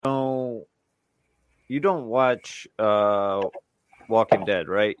you don't watch Walking Dead,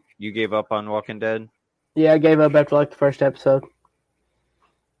 right? You gave up on Walking Dead? Yeah, I gave up after like the first episode.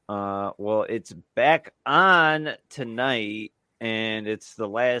 Well, it's back on tonight, and it's the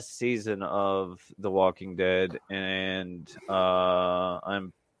last season of The Walking Dead, and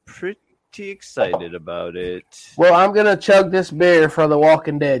I'm pretty excited about it. Well, I'm gonna chug this beer for The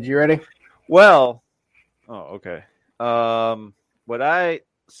Walking Dead. You ready? Well, okay.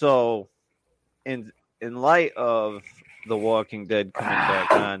 In light of The Walking Dead coming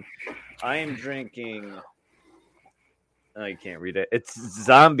back on, I am drinking. I can't read it. It's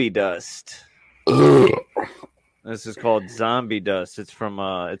Zombie Dust. This is called Zombie Dust. It's from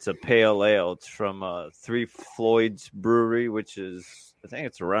it's a pale ale. It's from Three Floyds Brewery, which is, I think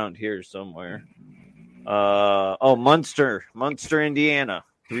it's around here somewhere. Munster, Indiana.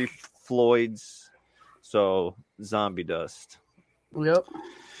 Three Floyds. So Zombie Dust. Yep.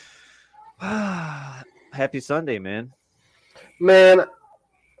 Happy Sunday, man. Man,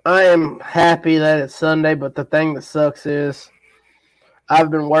 I am happy that it's Sunday, but the thing that sucks is I've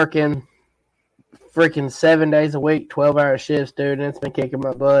been working freaking 7 days a week, 12-hour shifts, dude, and it's been kicking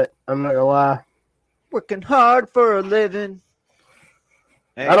my butt. I'm not gonna lie. Working hard for a living.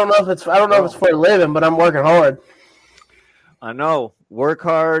 Hey, I don't know if it's for a living, but I'm working hard. I know. Work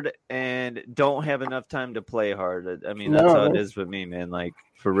hard and don't have enough time to play hard. I mean, that's how it is with me, man. Like,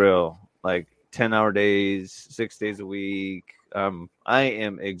 for real. Like, 10-hour days, 6 days a week. I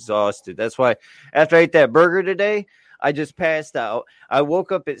am exhausted. That's why after I ate that burger today, I just passed out. I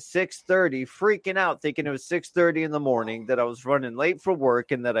woke up at 6:30, freaking out, thinking it was 6:30 in the morning, that I was running late for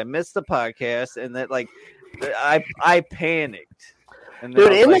work and that I missed the podcast, and that I panicked. And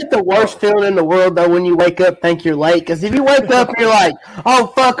dude, isn't it the worst feeling in the world though when you wake up think you're late? Because if you wake up and you're like, oh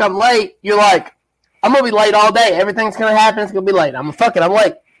fuck, I'm late, you're like, I'm gonna be late all day. Everything's gonna happen. It's gonna be late. I'm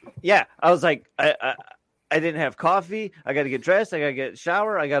late. Yeah, I was like, I didn't have coffee. I got to get dressed. I got to get a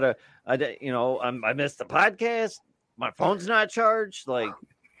shower. I missed the podcast. My phone's not charged. Like,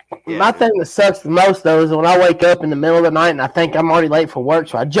 yeah. My thing that sucks the most though is when I wake up in the middle of the night and I think I'm already late for work.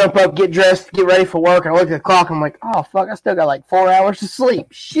 So I jump up, get dressed, get ready for work, and I look at the clock. And I'm like, oh fuck, I still got like 4 hours to sleep.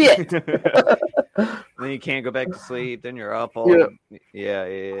 Shit. Then you can't go back to sleep. Then you're up all.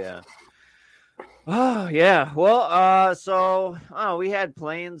 Yeah. Oh yeah. Well, so we had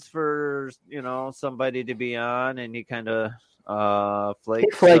plans for somebody to be on, and he kind of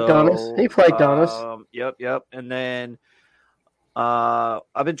flaked. He flaked on us. Yep. And then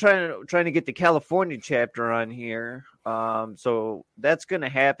I've been trying to get the California chapter on here. So that's gonna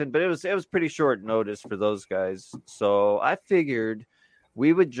happen, but it was pretty short notice for those guys. So I figured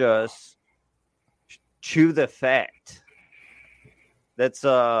we would just chew the fat.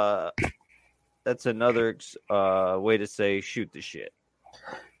 That's another way to say shoot the shit.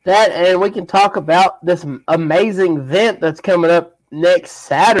 That, and we can talk about this amazing event that's coming up next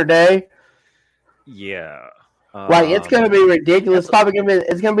Saturday. Yeah. It's going to be ridiculous.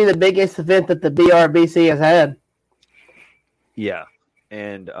 It's going to be the biggest event that the BRBC has had. Yeah.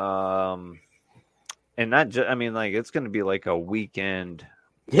 And not just, it's going to be like a weekend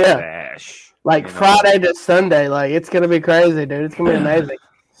bash. Like Friday to Sunday. Like, it's going to be crazy, dude. It's going to be amazing.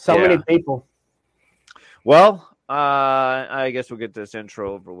 So many people. Well, I guess we'll get this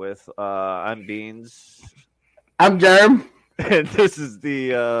intro over with. I'm Beans. I'm Germ. And this is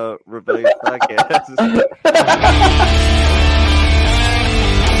the Rebellious podcast.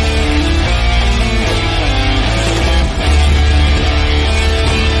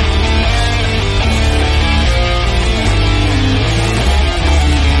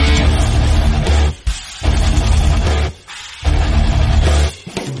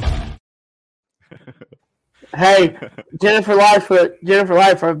 Hey, Jennifer Life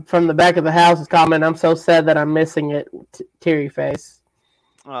from the back of the house is commenting, I'm so sad that I'm missing it, teary face.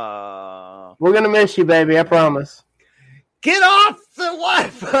 We're going to miss you, baby, I promise. Get off the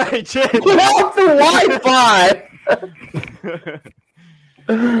Wi-Fi, Jennifer! Get off the Wi-Fi!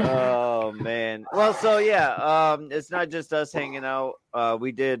 Oh, man. Well, so, yeah, it's not just us hanging out.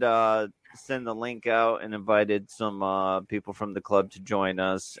 We did send the link out and invited some people from the club to join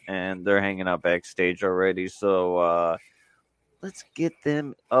us, and they're hanging out backstage already. So let's get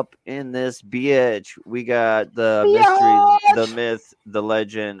them up in this bitch. We got the mystery, the myth, the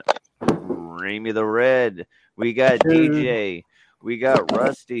legend, Remy the Red. We got DJ. We got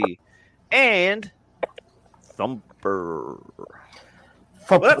Rusty. And Thumper.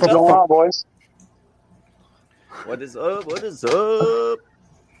 What's going on, boys? What is up? What is up?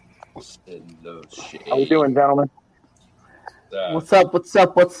 How you doing, gentlemen? What's up?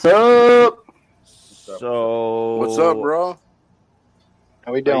 So, what's up, bro?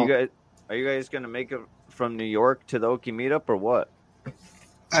 How we doing? Are you guys gonna make it from New York to the Okie meetup or what?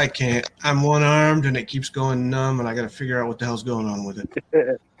 I can't. I'm one-armed, and it keeps going numb, and I got to figure out what the hell's going on with it.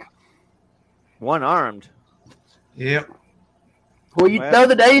 One-armed. Yep. Well, the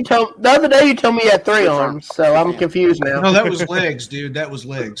other day you told me you had 3 arms, so I'm confused now. No, that was legs, dude. That was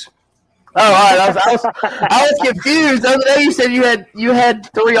legs. Oh, all right. I was confused. The other day you said you had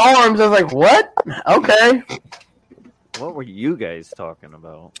 3 arms. I was like, what? Okay. What were you guys talking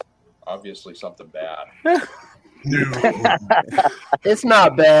about? Obviously something bad. No. It's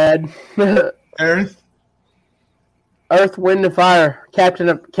not bad. Aaron? Earth, Wind, and Fire.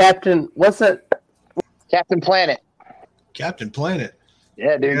 Captain. What's that? Captain Planet. Captain Planet.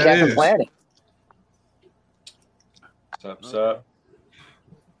 Yeah, dude, Yeah, Captain Planet. What's up?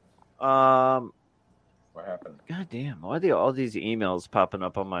 What happened? God damn! Why are all these emails popping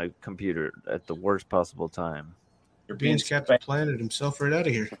up on my computer at the worst possible time? You're being Beans Captain Planet himself right out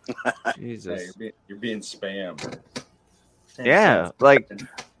of here. Jesus. Yeah, you're being spammed. Yeah, like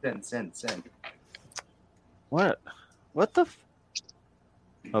Send. what? What the?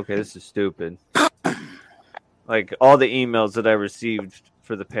 Okay, this is stupid. Like all the emails that I received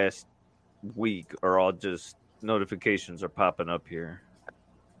for the past week are all just notifications are popping up here.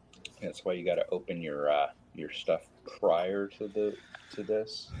 That's why you got to open your stuff prior to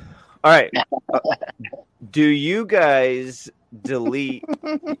this. All right. Do you guys delete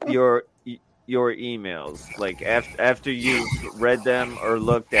your emails? Like after you've read them or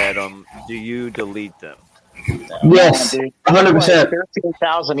looked at them, do you delete them? Yes, 100%.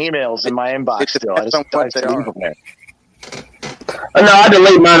 13,000 emails in my inbox still. I just don't say them there. No, I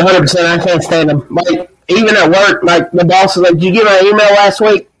delete mine 100%. I can't stand them. Like, even at work, like, the boss is like, did you get my email last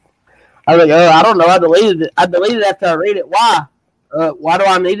week? I was like, I don't know. I deleted it. I deleted it after I read it. Why? Why do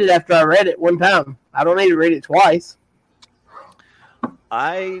I need it after I read it one time? I don't need to read it twice.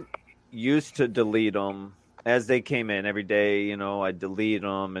 I used to delete them as they came in every day. You know, I delete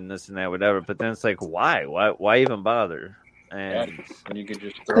them and this and that, whatever. But then it's like, why even bother? And you could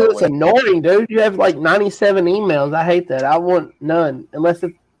just throw it's annoying, dude. You have like 97 emails. I hate that. I want none unless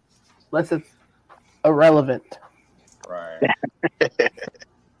it's irrelevant. Right.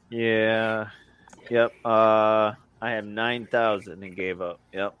 Yeah. Yep. I have 9,000 and gave up.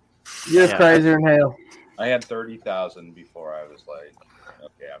 Yep. You're crazier than hell. I had 30,000 before I was like,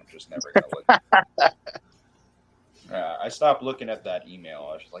 okay, I'm just never gonna look. I stopped looking at that email.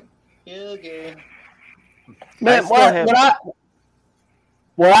 I was just like, okay. Man, what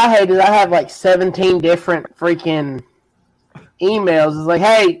I hate is I have like 17 different freaking emails. It's like,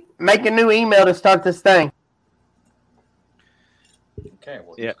 hey, make a new email to start this thing. Okay,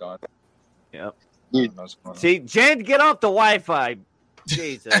 well, he's gone. Yep. See, Jen, get off the Wi-Fi.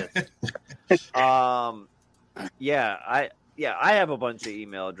 Jesus. Yeah, I have a bunch of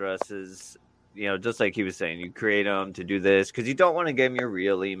email addresses. You know, just like he was saying, you create them to do this because you don't want to give them your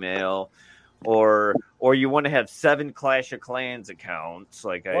real email, or you want to have 7 Clash of Clans accounts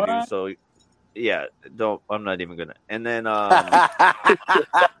like I do. So, yeah, I'm not even gonna. And then,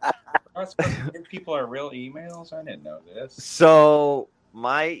 people are real emails. I didn't know this. So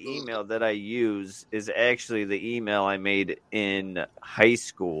my email that I use is actually the email I made in high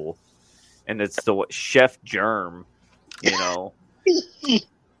school, and it's the Chef Germ. You know,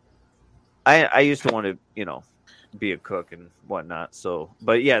 I used to want to, you know, be a cook and whatnot. So,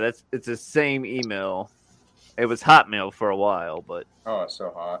 but yeah, it's the same email. It was Hotmail for a while, but it's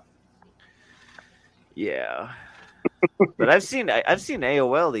so hot. Yeah, but I've seen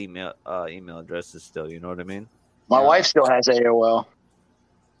AOL email addresses still. You know what I mean? My wife still has AOL.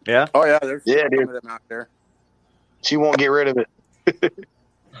 Yeah. Oh yeah, there's dude, some of them out there. She won't get rid of it.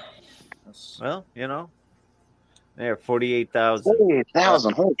 Well, you know, there 48,000.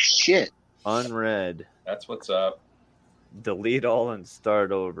 48,000. Holy shit! Unread. That's what's up. Delete all and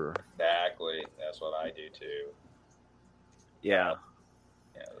start over. Exactly. That's what I do too. Yeah.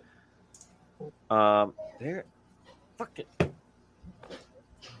 There. Fuck it. There's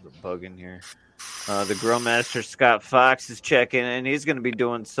a bug in here. The Grill Master Scott Fox is checking in. He's going to be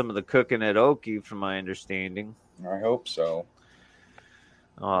doing some of the cooking at Okie, from my understanding. I hope so.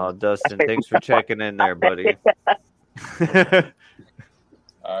 Oh, Dustin, thanks for checking in there, buddy.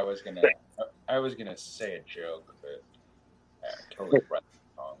 I was gonna say a joke, but I totally read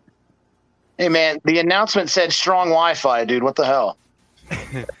it wrong. Hey man, the announcement said strong Wi-Fi, dude. What the hell?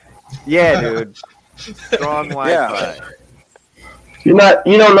 Yeah, dude. Strong Wi-Fi. You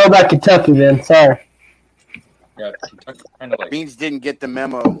don't know about Kentucky then. Sorry. Yeah, Kentucky kind of like Beans didn't get the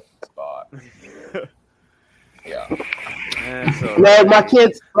memo. spot. Yeah. No, my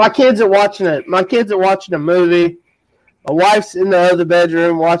kids are watching it. My kids are watching a movie. My wife's in the other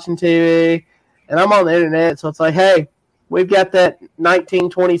bedroom watching TV, and I'm on the internet. So it's like, hey, we've got that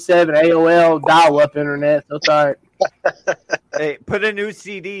 1927 AOL dial-up internet, so it's all right. Hey, put a new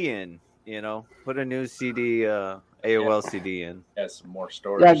CD in. Put a new CD, AOL CD in. Has some more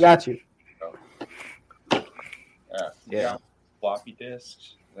storage. Yeah, I got you. Yeah. Floppy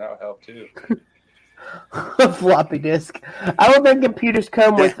disks. That'll help too. Floppy disk. I don't think computers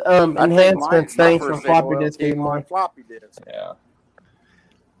come with enhancements things from floppy disk anymore. Floppy disk. Yeah.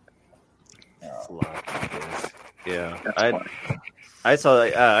 Floppy disk. Yeah. I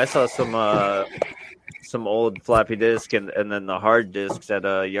saw some old floppy disk and then the hard disks at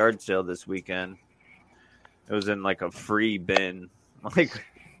a yard sale this weekend. It was in like a free bin. Like,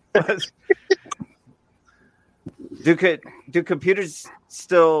 do computers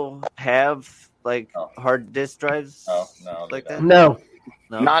still have like hard disk drives? No, like that. No,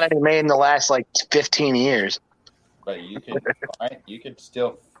 Not any made in the last 15 years. But you could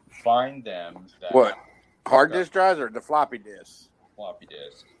still find them. What? Hard disk drives or the floppy disks? Floppy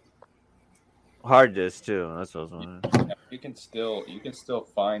disk. Hard disk too. That's what I was wondering. Yeah, you can still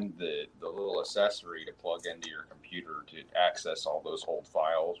find the little accessory to plug into your computer to access all those old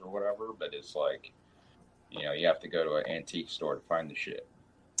files or whatever. But it's like, you have to go to an antique store to find the shit.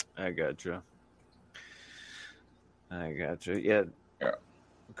 I gotcha. Yeah.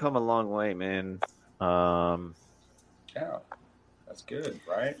 Come a long way, man. Yeah, that's good,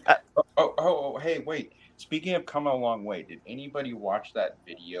 right? Hey, wait. Speaking of coming a long way, did anybody watch that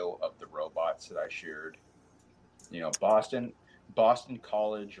video of the robots that I shared? Boston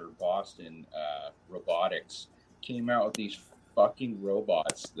College or Boston Robotics came out with these fucking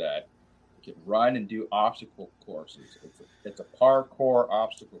robots that can run and do obstacle courses. It's a parkour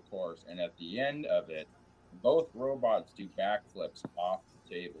obstacle course, and at the end of it, both robots do backflips off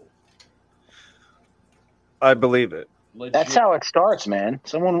the table. I believe it. Legit. That's how it starts, man.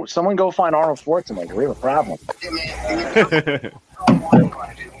 Someone go find Arnold Schwarzenegger. We have a problem. There's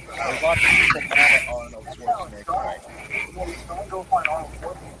lots of people mad at Arnold Schwarzenegger right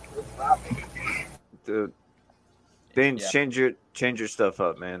now. Dude, Beans, change your stuff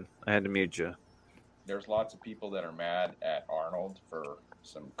up, man. I had to mute you. There's lots of people that are mad at Arnold for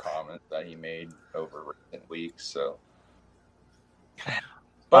some comments that he made over recent weeks. So,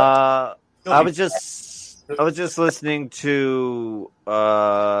 I was just listening to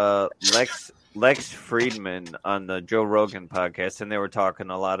Lex Friedman on the Joe Rogan podcast, and they were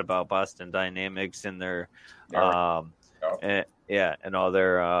talking a lot about Boston Dynamics and their and all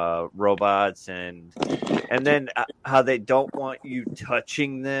their robots and then how they don't want you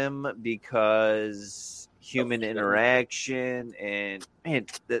touching them because human interaction, and man,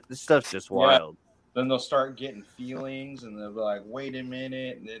 the stuff's just wild. Then they'll start getting feelings, and they'll be like, wait a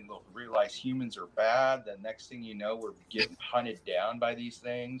minute, and then they'll realize humans are bad. The next thing you know, we're getting hunted down by these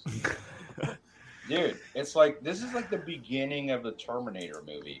things. Dude, it's like, this is like the beginning of the Terminator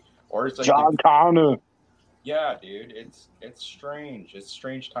movie. Or it's like John Connor. Yeah, dude, it's strange. It's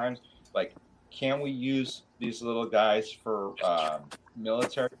strange times. Like, can we use these little guys for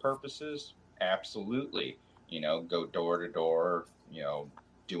military purposes? Absolutely. Go door to door,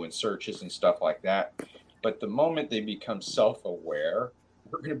 doing searches and stuff like that. But the moment they become self-aware,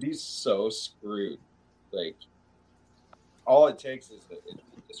 we're going to be so screwed. Like, all it takes is a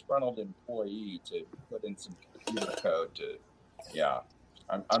disgruntled employee to put in some computer code to,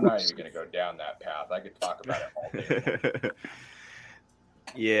 I'm not even going to go down that path. I could talk about it all day.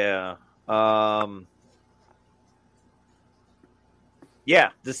 Yeah.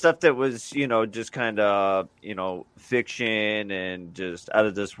 Yeah, the stuff that was, just kind of, fiction and just out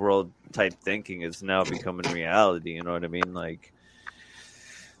of this world type thinking is now becoming reality. You know what I mean? Like,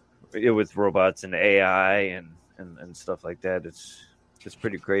 with robots and AI and stuff like that, it's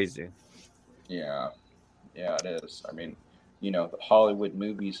pretty crazy. Yeah, it is. I mean, the Hollywood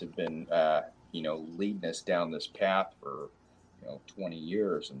movies have been, leading us down this path for, 20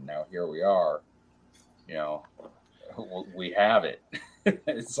 years, and now here we are. We have it.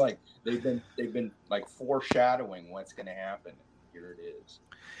 It's like they've been like foreshadowing what's going to happen. Here it is.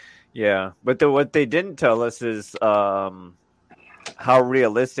 Yeah, but what they didn't tell us is how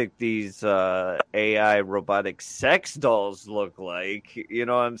realistic these AI robotic sex dolls look like. You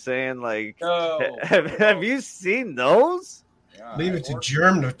know what I'm saying? Like, have you seen those? Yeah, Leave it to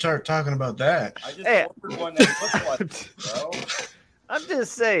Germ to start talking about that. I just ordered one that looks like it, bro. I'm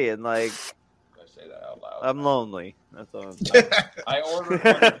just saying, like, I say that out loud. I'm lonely. That's all I'm saying. I ordered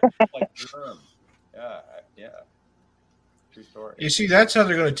one that looks like Germ. Yeah. True story. You see, that's how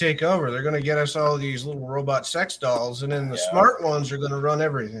they're going to take over. They're going to get us all these little robot sex dolls, and then the smart ones are going to run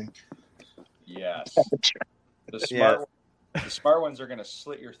everything. Yes. The smart ones The smart ones are going to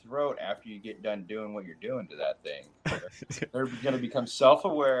slit your throat after you get done doing what you're doing to that thing. They're going to become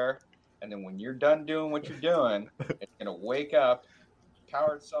self-aware, and then when you're done doing what you're doing, it's going to wake up,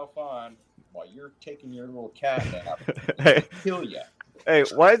 power itself on while you're taking your little cat nap, and kill you. Hey,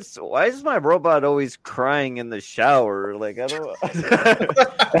 why is my robot always crying in the shower? Like I don't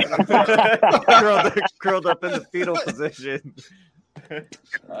curled up in the fetal position.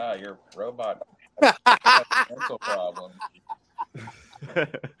 Your robot has mental problems.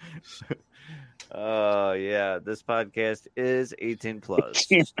 Yeah, this podcast is 18 plus.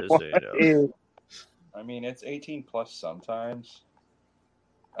 Just so you know. I mean, it's 18 plus sometimes.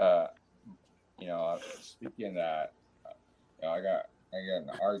 Speaking of that, I got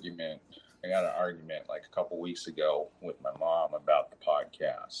an argument. I got an argument like a couple weeks ago with my mom about the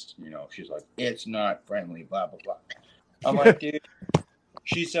podcast. She's like, "It's not friendly," blah blah blah. I'm like, dude.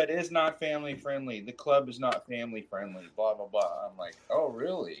 She said, "It's not family friendly. The club is not family friendly." Blah blah blah. I'm like, "Oh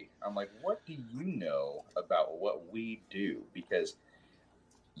really?" I'm like, "What do you know about what we do?" Because,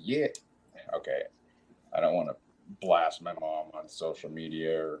 okay, I don't want to blast my mom on social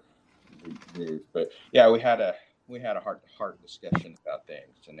media but yeah, we had a heart-to-heart discussion about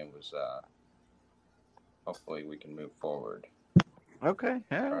things, and it was hopefully we can move forward. Okay.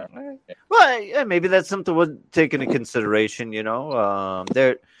 Yeah. All right. Well, yeah, maybe that's something we'll take into consideration.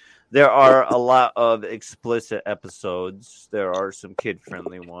 There are a lot of explicit episodes. There are some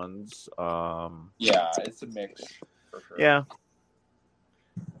kid-friendly ones. Yeah, it's a mix for sure. Yeah.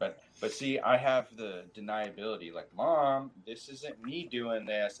 But see, I have the deniability. Like, Mom, this isn't me doing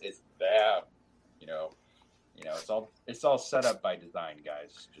this. It's them. It's all set up by design,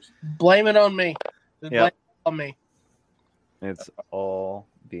 guys. Just blame it on me. Blame it on me. It's all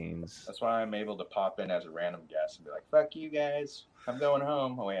beans. That's why I'm able to pop in as a random guest and be like, "Fuck you guys, I'm going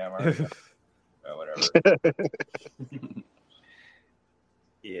home." Oh yeah, I'm already whatever.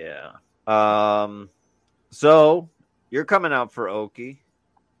 Yeah. So you're coming out for Okie.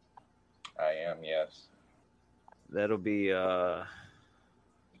 I am, yes. That'll be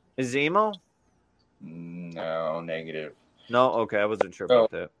is emo? No, negative. No, okay, I wasn't sure about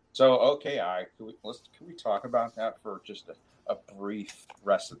that. So okay, can we talk about that for just a brief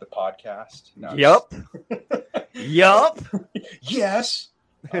rest of the podcast? No, Yup. Yup. Yes.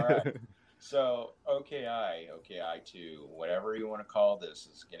 All right. So OKI 2, whatever you want to call this,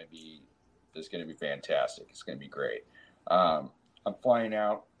 is gonna be fantastic. It's gonna be great. I'm flying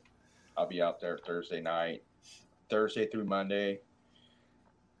out. I'll be out there Thursday through Monday.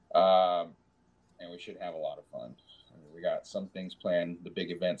 And we should have a lot of fun. We got some things planned. The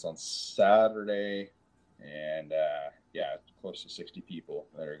big event's on Saturday, and close to 60 people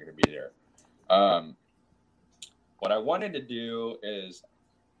that are going to be there. What I wanted to do is,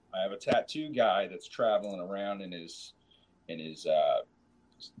 I have a tattoo guy that's traveling around in his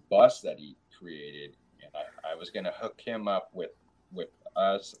bus that he created, and I was going to hook him up with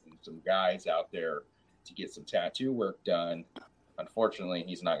us and some guys out there to get some tattoo work done. Unfortunately,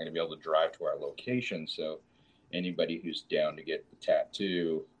 he's not going to be able to drive to our location, so anybody who's down to get the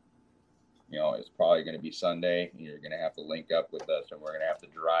tattoo, it's probably going to be Sunday. You're going to have to link up with us, and we're going to have to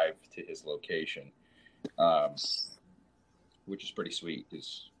drive to his location, which is pretty sweet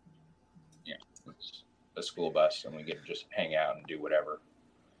because, it's a school bus, and we get to just hang out and do whatever.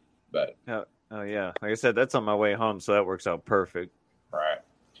 But oh yeah, like I said, that's on my way home, so that works out perfect. Right.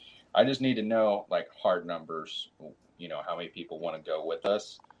 I just need to know, like, hard numbers. How many people want to go with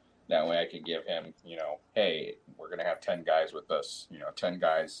us. That way I can give him, hey, we're going to have 10 guys with us, 10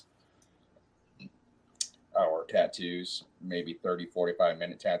 guys, our tattoos, maybe 30,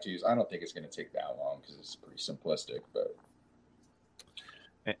 45-minute tattoos. I don't think it's going to take that long because it's pretty simplistic, but.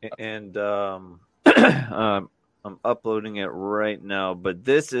 And I'm uploading it right now, but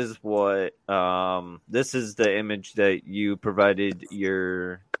this is what, this is the image that you provided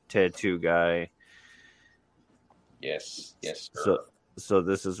your tattoo guy. Yes. So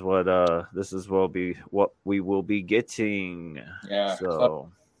this is what we will be getting. Yeah. So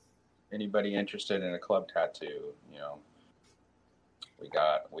anybody interested in a club tattoo, we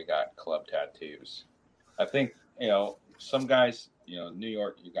got club tattoos. I think, some guys, New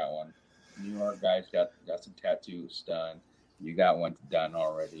York, you got one. New York guys got some tattoos done. You got one done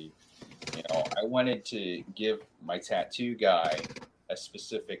already. I wanted to give my tattoo guy a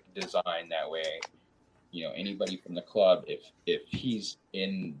specific design, that way anybody from the club, if he's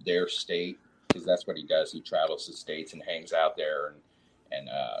in their state, because that's what he does, he travels to states and hangs out there and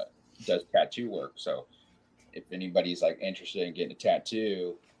does tattoo work. So if anybody's like interested in getting a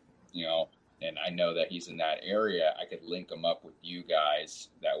tattoo, and I know that he's in that area, I could link him up with you guys.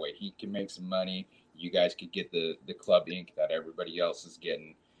 That way he can make some money. you guys could get the club ink that everybody else is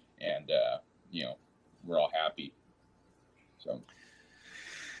getting, and we're all happy. So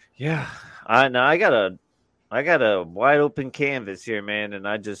Yeah, I know. I got a wide open canvas here, man, and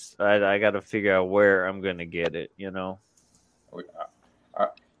I got to figure out where I'm gonna get it.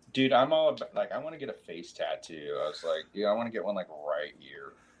 dude, I'm all about, like, I want to get a face tattoo. I was like, I want to get one like right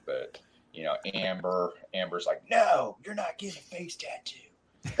here, but Amber's like, no, you're not getting a face tattoo.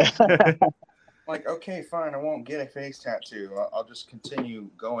 Like, okay, fine, I won't get a face tattoo. I'll just continue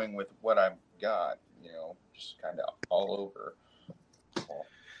going with what I've got, just kind of all over. Well,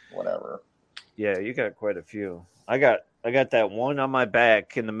 whatever. Yeah, you got quite a few. I got that one on my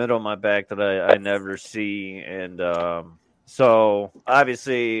back, in the middle of my back, that I never see, and so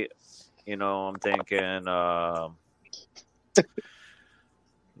obviously, I'm thinking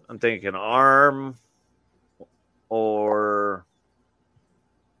arm or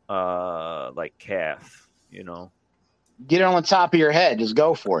like calf. Get it on the top of your head. Just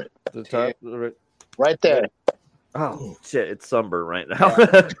go for it. The top, Right there. Oh shit! It's sunburn right now.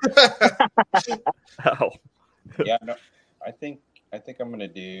 Ow. Yeah, no, I think I'm gonna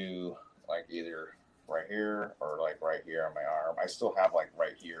do like either right here or like right here on my arm. I still have like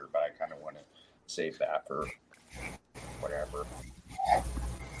right here, but I kind of want to save that for whatever.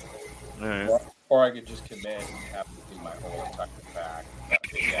 All right. Or I could just commit and have to do my whole entire back.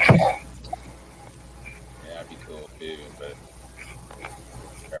 Yeah, that'd be cool too. But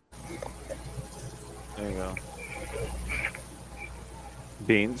There you go.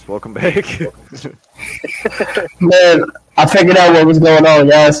 Beans, welcome back. Man, I figured out what was going on,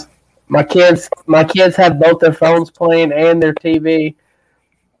 guys. My kids have both their phones playing and their TV.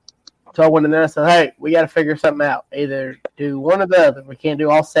 So I went in there and said, "Hey, we got to figure something out. Either do one or the other. We can't do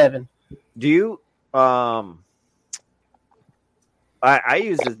all 7." Do you? I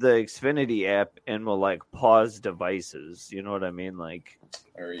use the Xfinity app and will like pause devices. You know what I mean? Like,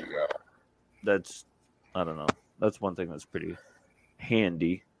 there you go. I don't know. That's one thing that's pretty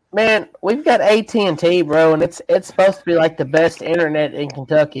handy. Man, we've got AT&T, bro, and it's supposed to be like the best internet in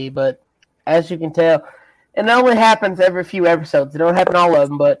Kentucky, but as you can tell, it only happens every few episodes. It don't happen all of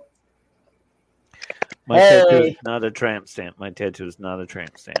them, but My tattoo is not a tramp stamp. My tattoo is not a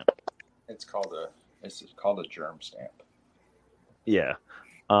tramp stamp. It's called a germ stamp. Yeah.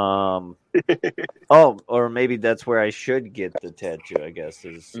 Or maybe that's where I should get the tattoo, I guess,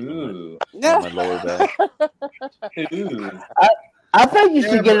 is on my lower back. Ooh. I think you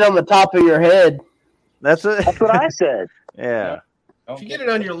should get it on the top of your head. That's what I said. Yeah. If you get it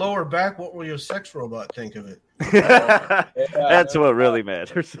on your lower back, what will your sex robot think of it? That's what really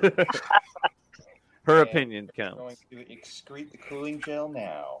matters. Her opinion counts. Going to excrete the cooling gel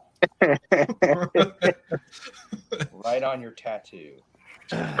now. Right on your tattoo.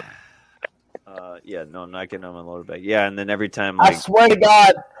 Yeah, no, I'm not getting on my lower back. Yeah, and then every time, I swear to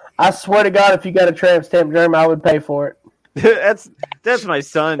God, if you got a tramp stamp germ, I would pay for it. that's my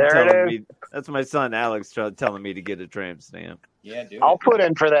son There it telling is. me. That's my son Alex telling me to get a tramp stamp. Yeah, dude. I'll put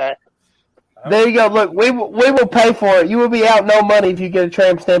in for that. There you go. Look, we will pay for it. You will be out no money if you get a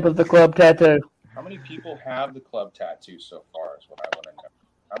tramp stamp of the club tattoo. How many people have the club tattoo so far is what I want to know.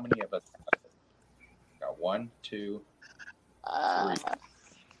 How many of us have it? Got 1, 2, 3,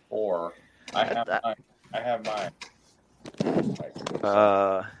 4. I have mine.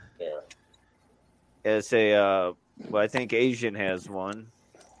 There. It's a well, I think Asian has one.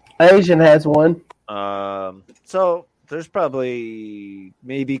 Asian has one. So there's probably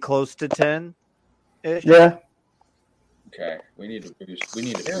maybe close to 10. Yeah. Okay, we need to boost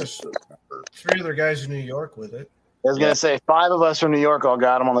those numbers. 3 other guys in New York with it. I was going to say 5 of us from New York all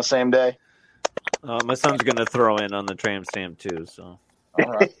got them on the same day. My son's gonna throw in on the tramp stamp too. So.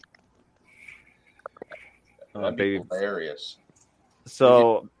 All right. That'd be Baby. hilarious.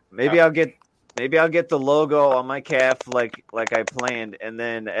 So maybe I'll get the logo on my calf like I planned, and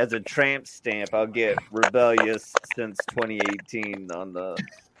then as a tramp stamp, I'll get Rebellious since 2018 on the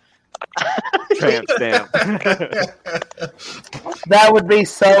tramp stamp. That would be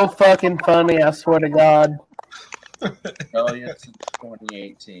so fucking funny, I swear to God. Rebellious since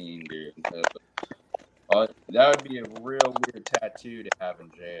 2018, dude. That would be a real weird tattoo to have in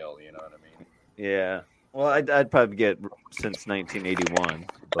jail. You know what I mean? Yeah. Well, I'd probably get since 1981,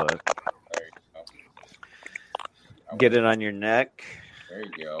 but There you go. get it on your neck. There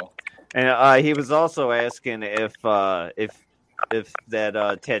you go. And he was also asking if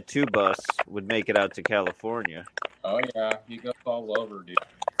that tattoo bus would make it out to California. Oh yeah, he goes all over, dude.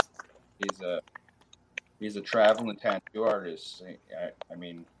 He's a traveling tattoo artist. I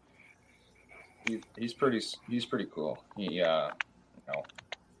mean, he's pretty cool.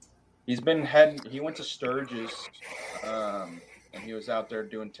 He's been heading. He went to Sturgis, and he was out there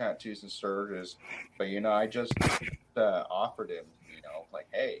doing tattoos in Sturgis. But I just offered him, like,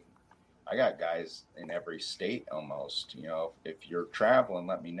 hey, I got guys in every state almost. If you're traveling,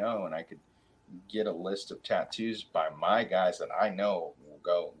 let me know, and I could get a list of tattoos by my guys that I know will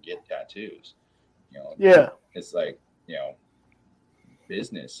go and get tattoos. Yeah. It's like,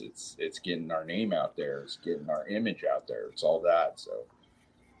 business. It's getting our name out there. It's getting our image out there. It's all that. So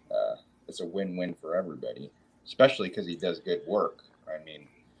it's a win-win for everybody, especially because he does good work. I mean,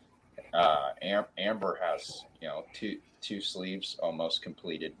 Amber has, two sleeves almost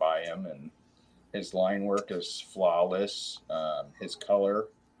completed by him, and his line work is flawless. His color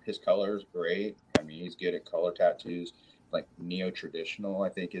is great. I mean, he's good at color tattoos, like neo-traditional, I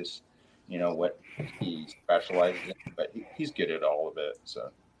think is, what he specializes in, but he's good at all of it.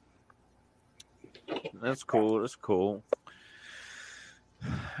 So That's cool.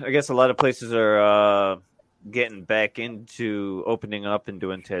 I guess a lot of places are getting back into opening up and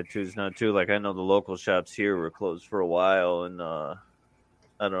doing tattoos now too. Like I know the local shops here were closed for a while, and I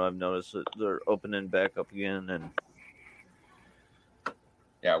don't know. I've noticed that they're opening back up again, and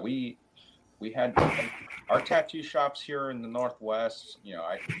yeah, we had our tattoo shops here in the Northwest.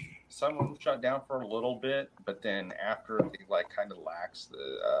 Some of them shut down for a little bit, but then after they like kind of lax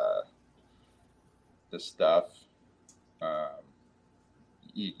the stuff,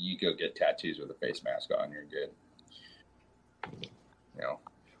 you go get tattoos with a face mask on, you're good.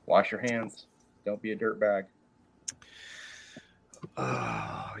 Wash your hands. Don't be a dirtbag.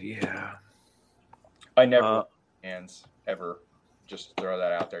 oh yeah. I never wash my hands ever. Just throw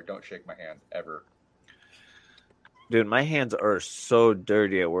that out there. Don't shake my hand ever. Dude, my hands are so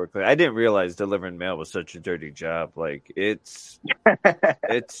dirty at work. Like, I didn't realize delivering mail was such a dirty job. Like it's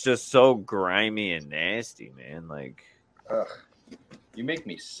just so grimy and nasty, man. Like, ugh, you make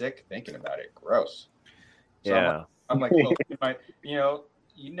me sick thinking about it. Gross. So yeah. I'm like, well,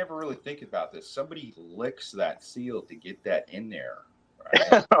 you never really think about this. Somebody licks that seal to get that in there,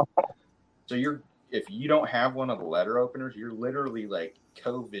 right? So if you don't have one of the letter openers, you're literally like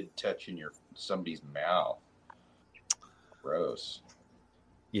COVID touching somebody's mouth. Gross.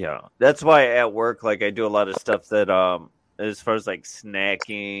 Yeah, that's why at work, like I do a lot of stuff that, as far as like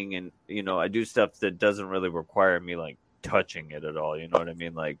snacking, and I do stuff that doesn't really require me like touching it at all. You know what I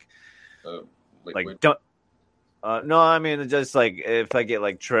mean? Like don't. No, I mean just like if I get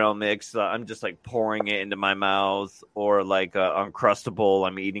like trail mix, I'm just like pouring it into my mouth, or like Uncrustable,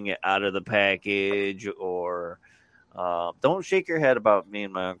 I'm eating it out of the package, or don't shake your head about me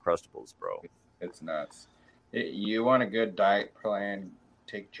and my Uncrustables, bro. It's nuts. You want a good diet plan?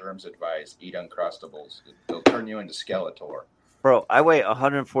 Take Germ's advice. Eat Uncrustables. They'll turn you into Skeletor. Bro, I weigh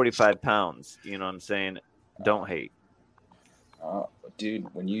 145 pounds. You know what I'm saying? Don't hate.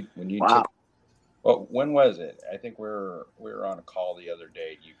 Dude, when you Wow. when was it? I think we were on a call the other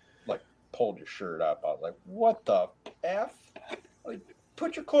day. You like pulled your shirt up. I was like, "What the f? Like,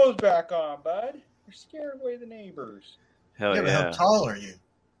 put your clothes back on, bud. You're scaring away the neighbors." Hell But yeah. how tall are you?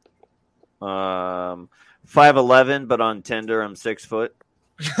 5'11", but on Tinder I'm 6 foot.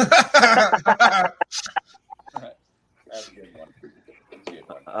 That's a good one. That's a good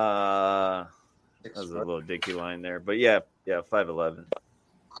one. That was a little dicky line there, but yeah, 5'11".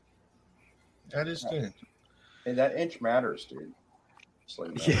 That is good. Hey, that inch matters, dude. Just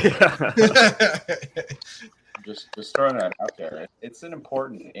like just throwing that out there. It's an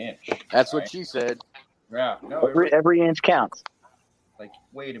important inch. That's right? what she said. Yeah. No. Every inch counts. Like,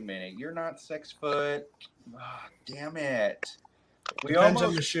 wait a minute. You're not 6 foot. Oh, damn it. Depends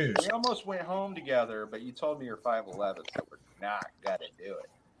on the shoes. We almost went home together, but you told me you're 5'11", so we're not gonna do it.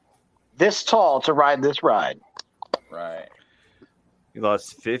 This tall to ride this ride. Right. You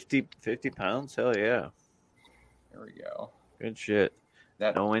lost 50 pounds? Hell yeah. There we go. Good shit.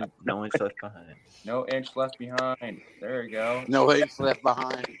 No inch left behind. No inch left behind. There you go. No inch left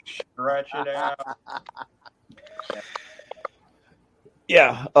behind. Stretch it out.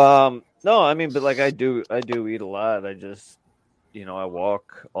 Yeah. No, I mean, but like I do eat a lot. I just, I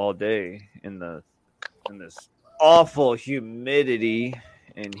walk all day in this awful humidity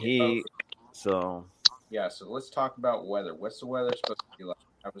and heat. So yeah, so let's talk about weather. What's the weather supposed to be like?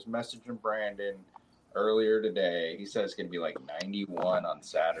 I was messaging Brandon earlier today. He says it's going to be like 91 on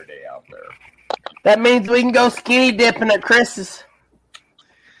Saturday out there. That means we can go skinny dipping at Chris's.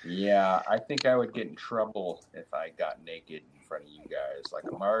 Yeah, I think I would get in trouble if I got naked in front of you guys. Like,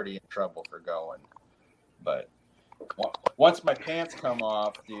 I'm already in trouble for going. But once my pants come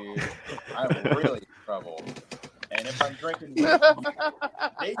off, dude, I'm really in trouble. And if I'm drinking,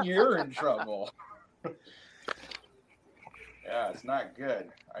 then you're in trouble. Yeah, it's not good.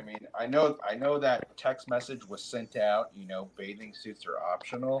 I mean, I know that text message was sent out. Bathing suits are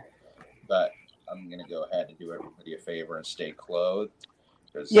optional, but I'm gonna go ahead and do everybody a favor and stay clothed.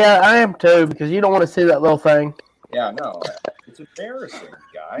 Yeah, I am too, because you don't want to see that little thing. Yeah, no, it's embarrassing,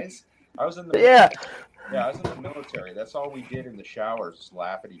 guys. I was in the I was in the military. That's all we did in the showers is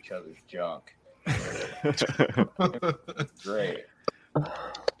laugh at each other's junk. Great.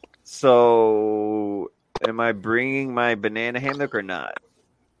 So, am I bringing my banana hammock or not?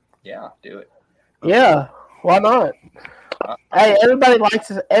 Yeah, do it. Yeah, why not? Hey, everybody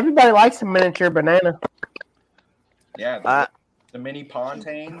likes a miniature banana. Yeah, the mini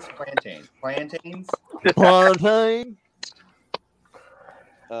plantains. Plantain.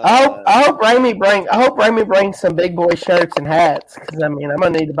 I hope Raimi brings some big boy shirts and hats, because I'm gonna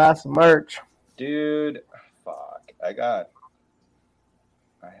need to buy some merch. Dude, fuck. I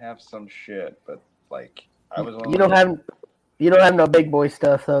have some shit, but like I was. You don't have no big boy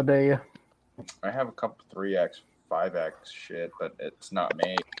stuff though, do you? I have a couple 3X, 5X shit, but it's not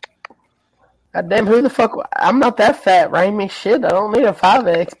made. God damn, who the fuck? I'm not that fat, Raimi. Shit, I don't need a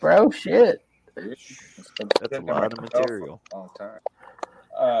 5X, bro. Shit. That's a lot of material. A long time.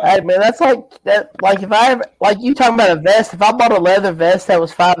 Hey man, that's like that. Like if I ever, like you talking about a vest. If I bought a leather vest that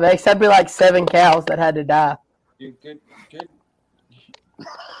was 5X, that'd be like 7 cows that had to die. Dude, good.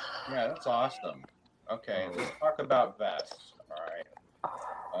 Yeah, that's awesome. Okay, let's talk about vests. All right.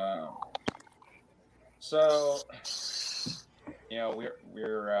 So, we're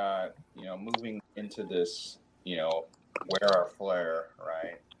moving into this, wear our flair,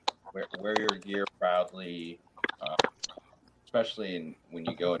 right? Wear your gear proudly, especially when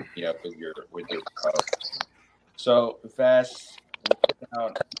you go and meet up with your bro. So vests, we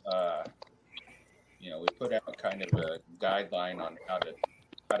put out kind of a guideline on how to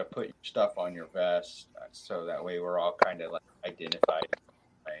put your stuff on your vest, so that way we're all kind of like identified,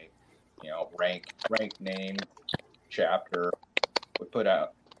 right? Rank, name, chapter. We put that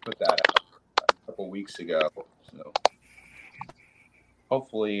out a couple weeks ago. So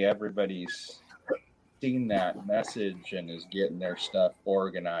hopefully everybody's seen that message and is getting their stuff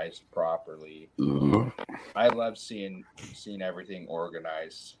organized properly. I love seeing everything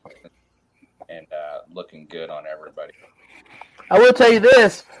organized and looking good on everybody. I will tell you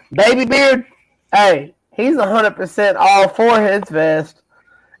this, Baby Beard. Hey, he's 100% all for his vest.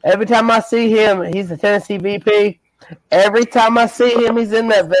 Every time I see him, he's the Tennessee VP. Every time I see him, he's in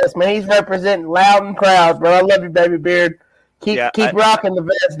that vest, man. He's representing loud and proud, bro. I love you, Baby Beard. Keep rocking the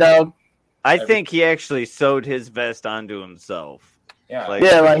vest, dog. I think he actually sewed his vest onto himself. Yeah,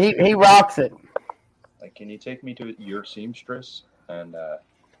 he rocks it. Like, can you take me to your seamstress and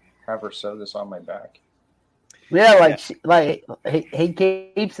have her sew this on my back? Yeah, he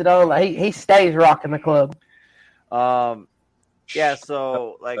keeps it on. Like he stays rocking the club. Yeah.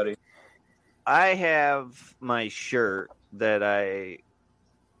 So like, I have my shirt that I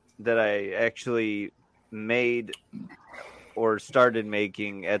actually made or started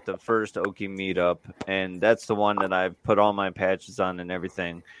making at the first Okie meetup, and that's the one that I've put all my patches on and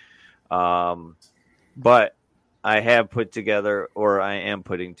everything. But I have put together, or I am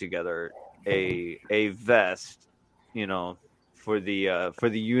putting together, a vest, for the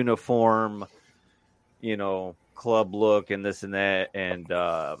uniform, club look and this and that, and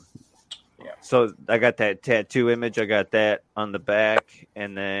so I got that tattoo image. I got that on the back,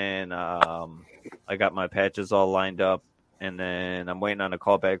 and then I got my patches all lined up. And then I'm waiting on a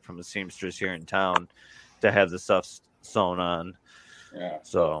call back from the seamstress here in town to have the stuff sewn on. Yeah.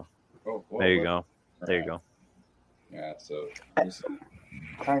 So there you go. There you go. Yeah. So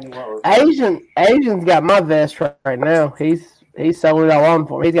kind of what Asian's got my vest right now. He's sewing it all on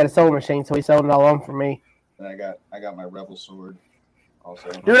for me. He's got a sewing machine, so he's sewing it all on for me. And I got my rebel sword also.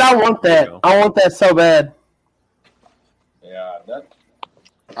 Dude, I want that. I want that so bad. Yeah,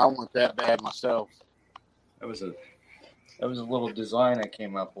 I want that bad myself. That was a little design I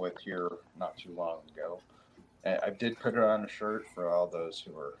came up with here not too long ago. And I did put it on a shirt for all those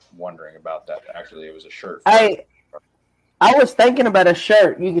who were wondering about that. Actually, it was a shirt. I was thinking about a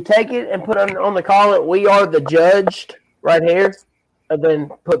shirt. You could take it and put on the collar, "We Are the Judged," right here, and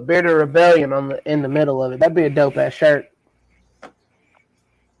then put "Bearded Rebellion" in the middle of it. That'd be a dope ass shirt.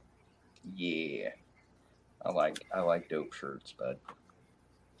 Yeah, I like dope shirts, but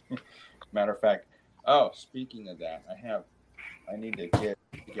matter of fact. Oh, speaking of that, I need to get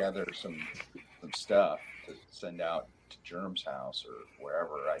together some stuff to send out to Germ's house or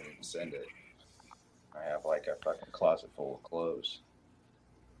wherever I need to send it. I have like a fucking closet full of clothes.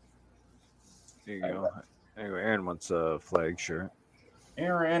 There you go. Anyway, Aaron wants a flag shirt.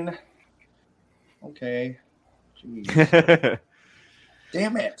 Aaron. Okay. Jeez.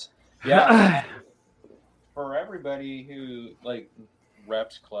 Damn it. Yeah. For everybody who like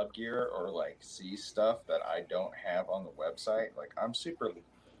reps club gear or like sees stuff that I don't have on the website, like I'm super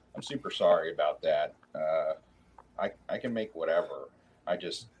sorry about that. I can make whatever.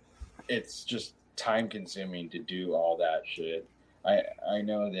 It's just time consuming to do all that shit. I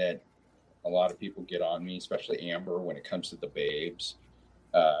know that a lot of people get on me, especially Amber, when it comes to the babes,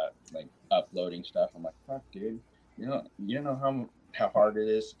 like uploading stuff. I'm like, fuck, dude, you don't know how hard it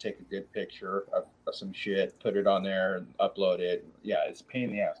is to take a good picture of some shit, put it on there, and upload it. Yeah, it's a pain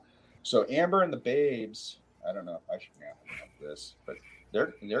in the ass. So Amber and the babes, I don't know if I should now this, but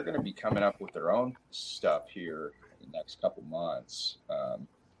they're going to be coming up with their own stuff here in the next couple months.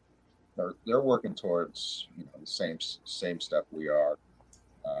 They're working towards the same stuff we are,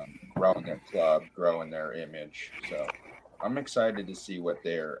 growing their club, growing their image. So I'm excited to see what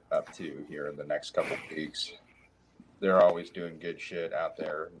they're up to here in the next couple of weeks. They're always doing good shit out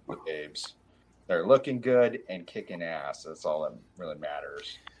there, the babes. They're looking good and kicking ass. That's all that really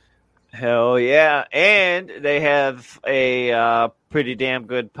matters. Hell yeah. And they have a pretty damn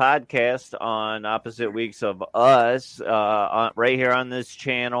good podcast on opposite weeks of us, right here on this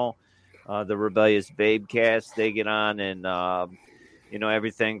channel, the Rebellious Babecast. They get on and,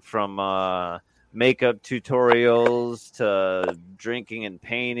 everything from makeup tutorials to drinking and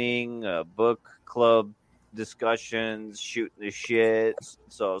painting, book club discussions, shooting the shit.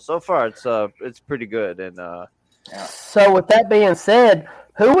 So far it's pretty good. And So with that being said,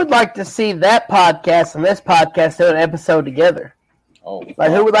 who would like to see that podcast and this podcast do an episode together? Oh,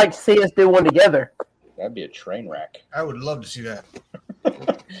 like who would like to see us do one together? That'd be a train wreck. I would love to see that.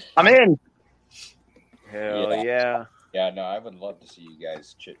 I'm in. Hell yeah. Yeah, no, I would love to see you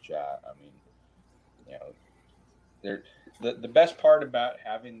guys chit chat. I mean, the best part about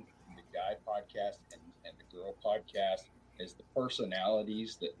having the guy podcast and the girl podcast is the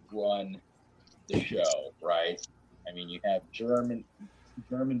personalities that run the show, right? I mean, you have German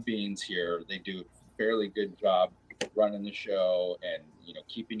beings here. They do a fairly good job running the show and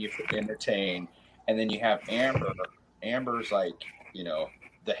keeping you entertained. And then you have Amber. Amber's like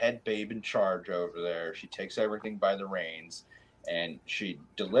the head babe in charge over there. She takes everything by the reins, and she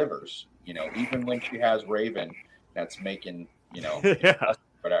delivers. Even when she has Raven, that's making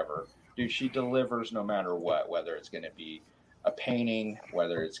whatever. Dude, she delivers no matter what. Whether it's going to be a painting,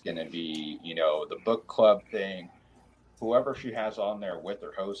 whether it's going to be the book club thing. Whoever she has on there with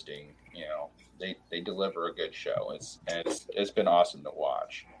her hosting, they deliver a good show. It's been awesome to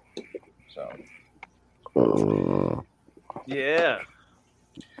watch. So yeah,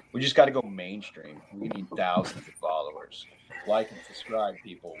 we just got to go mainstream. We need thousands of followers. Like and subscribe,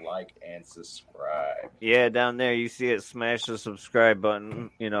 people. Like and subscribe. Yeah, down there you see it. Smash the subscribe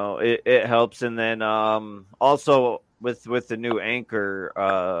button. It helps. And then also with the new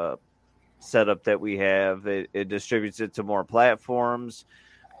Anchor setup that we have, it distributes it to more platforms.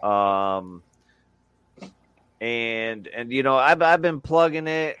 And I've been plugging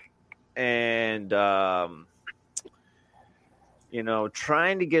it and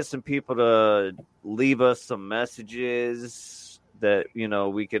trying to get some people to leave us some messages that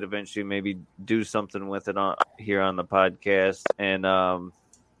we could eventually maybe do something with it here on the podcast. And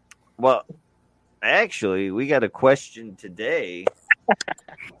actually we got a question today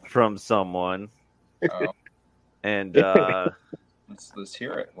from someone. Oh. And let's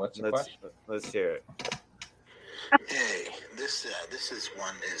hear it. What's the question? Let's hear it. Hey, this is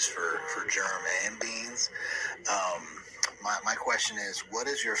one is for Germ and Beans. My question is, what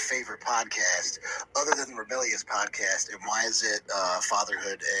is your favorite podcast other than the Rebellious podcast, and why is it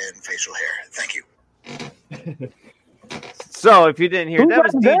fatherhood and facial hair? Thank you. So if you didn't hear, that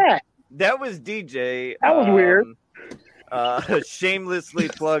was DJ. That was weird. Shamelessly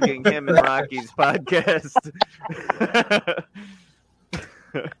plugging him and Rocky's podcast.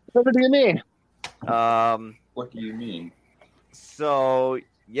 What do you mean? What do you mean? So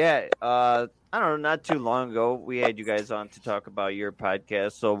yeah, I don't know. Not too long ago, we had you guys on to talk about your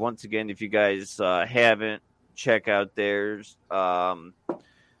podcast. So once again, if you guys haven't, check out theirs.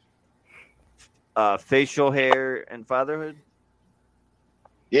 Facial hair and fatherhood.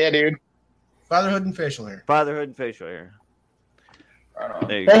 Yeah, dude. Fatherhood and facial hair. Fatherhood and facial hair.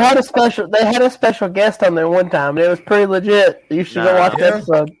 They had a special guest on there one time, and it was pretty legit. You should go watch the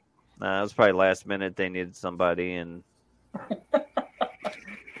episode. Nah, it was probably last minute. They needed somebody, and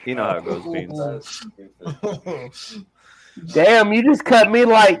you know how it goes, Beans. Damn, you just cut me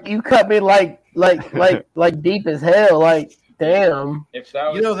like deep as hell. Like, damn. If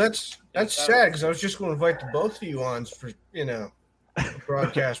that was, that's sad because I was just going to invite the both of you on for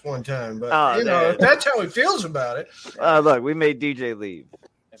broadcast one time, but Oh, you know, that- if that's how he feels about it. Look, we made DJ leave.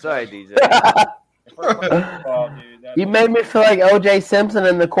 Sorry, DJ. If we're playing football, dude, that'd You be- made me feel like O.J. Simpson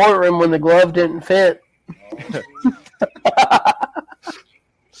in the courtroom when the glove didn't fit.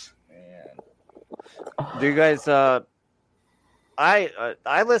 Man. Do you guys?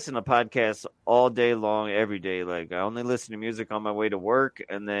 I listen to podcasts all day long, every day. Like I only listen to music on my way to work,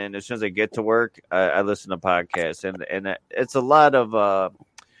 and then as soon as I get to work, I listen to podcasts, and it's a lot of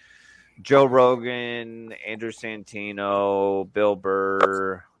Joe Rogan, Andrew Santino, Bill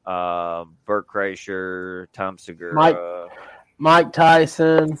Burr, Bert Kreischer, Tom Segura, Mike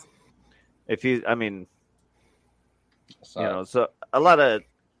Tyson. I mean, So, so a lot of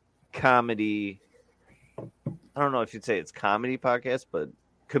comedy. I don't know if you'd say it's comedy podcast, but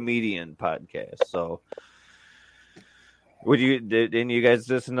comedian podcast. So, did any of you guys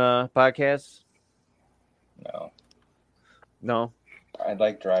listen to podcasts? no. No. I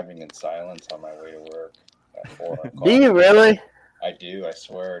like driving in silence on my way to work at 4 o'clock. Do you really? I do, I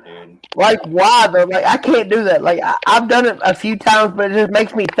swear, dude. Like, why though? Like, I can't do that. Like, I've done it a few times, but it just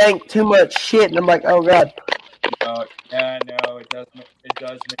makes me think too much shit, and I'm like, oh god. No, it does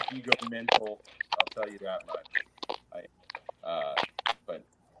make me go mental. I'll tell you that much. But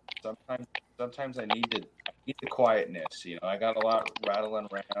sometimes I need the quietness. You know, I got a lot rattling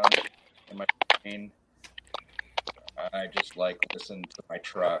around in my brain. I just like listening to my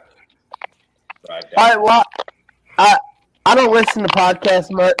truck drive down. All right, well, I don't listen to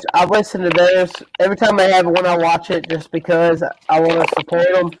podcasts much. I listen to theirs every time they have one. I watch it just because I want to support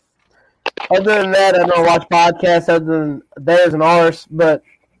them. Other than that, I don't watch podcasts other than theirs and ours. But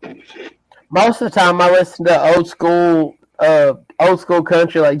most of the time, I listen to old school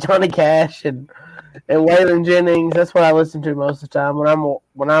country like Johnny Cash and Waylon Jennings. That's what I listen to most of the time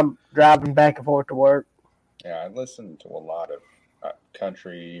when I'm driving back and forth to work. Yeah, I listen to a lot of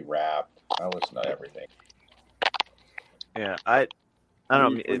country rap. I listen to everything. Yeah, I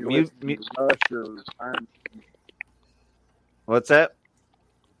don't know. What's that?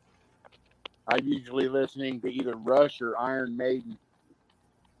 I'm usually listening to either Rush or Iron Maiden.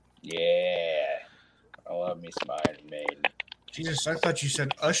 Yeah, I love me some Iron Maiden. Jesus, I thought you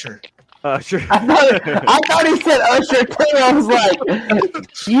said Usher. Sure. I thought he said Usher too. I was like,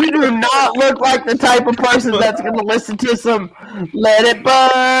 you do not look like the type of person that's going to listen to some Let It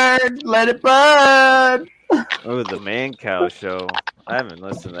Burn, Let It Burn. Oh, the Man Cow Show. I haven't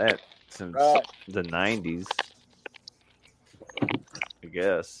listened to that since Right. the 90s. I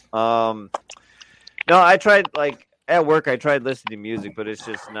guess. No, I tried, like, at work, I tried listening to music, but it's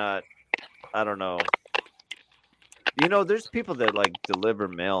just not, I don't know. You know, there's people that, like, deliver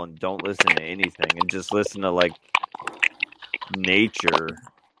mail and don't listen to anything and just listen to, like, nature.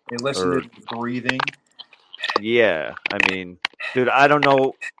 They listen to breathing. Yeah, I mean, dude, I don't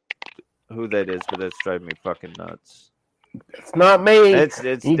know who that is, but that's driving me fucking nuts. It's not me. It's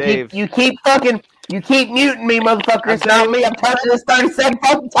Dave. You keep muting me, motherfucker. It's not me. I've touched this 37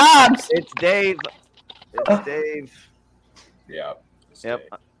 fucking times. It's Dave. It's Dave. Yeah. Yep,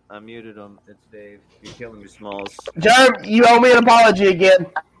 I muted him. It's Dave. You're killing me, Smalls. Jerm, you owe me an apology again.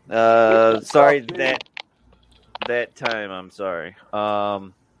 Sorry that time. I'm sorry.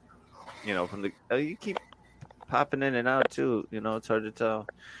 You know, from the you keep popping in and out too. You know, it's hard to tell.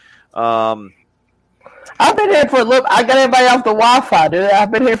 I've been here for a little. I got everybody off the Wi-Fi, dude.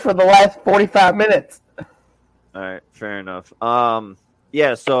 I've been here for the last 45 minutes. All right, fair enough.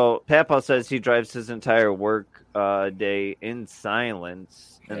 Yeah. So Papa says he drives his entire work day in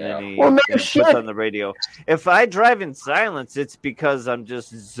silence, and then he puts on the radio. If I drive in silence, it's because I'm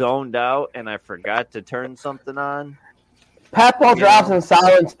just zoned out and I forgot to turn something on. Papa drives in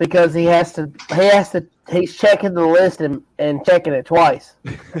silence because he's checking the list and checking it twice.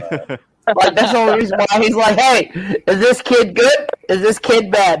 Like, that's the only reason why he's like, hey, is this kid good? Is this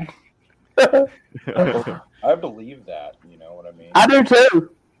kid bad? I believe that. You know what I mean? I do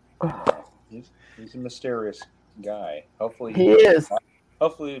too. He's a mysterious guy. Hopefully he is.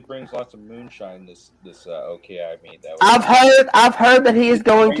 Hopefully it brings lots of moonshine. This OKI meet. I've heard that he is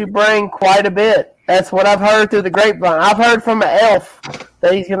going to bring quite a bit. That's what I've heard through the grapevine. I've heard from an elf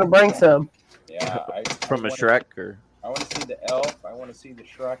that he's going to bring some. Yeah, from a Shrek or. I want to see the elf. I want to see the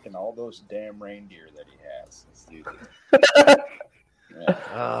Shrek and all those damn reindeer that he has. Let's do this. Yeah.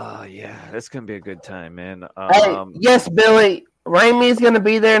 Oh yeah, that's gonna be a good time, man. Hey, yes, Billy. Raimi's going to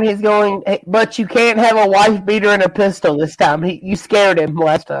be there, and he's going. But you can't have a wife beater and a pistol this time. You scared him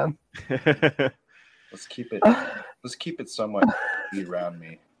last time. Let's keep it somewhat around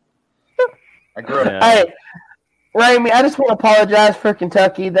me. I grew up. Yeah. Hey, Raimi, I just want to apologize for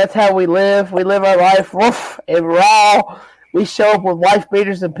Kentucky. That's how we live. We live our life rough and raw. We show up with wife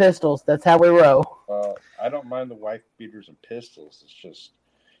beaters and pistols. That's how we roll. I don't mind the wife beaters and pistols. It's just,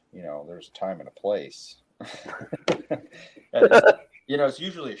 there's a time and a place. It's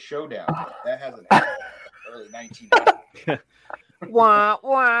usually a showdown. That hasn't happened in the early 1900s. Wah,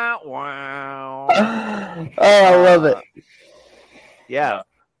 wah, wow. Oh, I love it. Yeah,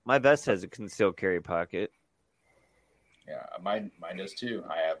 my vest has a concealed carry pocket. Yeah, mine does too.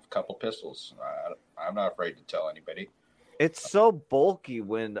 I have a couple pistols. I'm not afraid to tell anybody. It's so bulky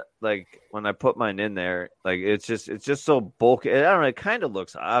when I put mine in there. Like it's just so bulky. I don't know. It kind of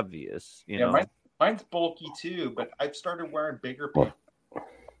looks obvious, you know. Mine's bulky too, but I've started wearing bigger pants.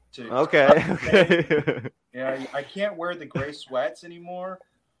 Okay. Yeah, I can't wear the gray sweats anymore.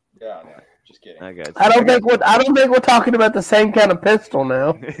 Yeah, no, just kidding. I got you. I don't think we're talking about the same kind of pistol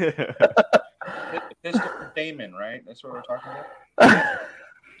now. Pistol Damon, right? That's what we're talking about.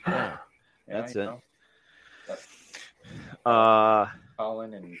 Yeah, that's it.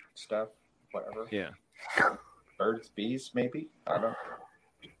 Pollen and stuff, whatever. Yeah. Birds, bees, maybe. I don't know.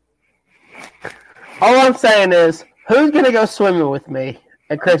 All I'm saying is, who's gonna go swimming with me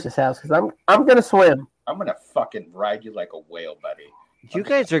at Chris's house? Because I'm gonna swim. I'm gonna fucking ride you like a whale, buddy. You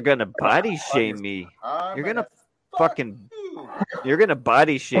guys are gonna body shame me. You're gonna You're gonna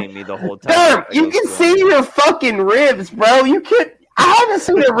body shame me the whole time. Damn, you can see your fucking ribs, bro. I haven't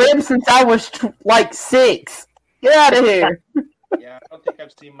seen a rib since I was 6. Get out of here. Yeah, I don't think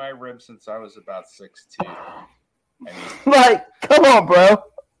I've seen my ribs since I was about 6'2". Come on, bro.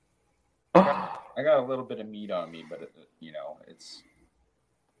 I got a little bit of meat on me, but it's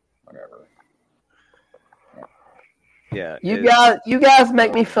whatever. Yeah. You guys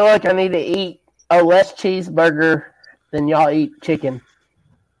make me feel like I need to eat a less cheeseburger than y'all eat chicken.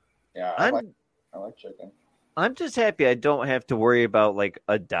 Yeah, I like chicken. I'm just happy I don't have to worry about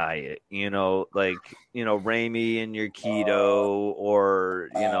a diet, Raimi and your keto or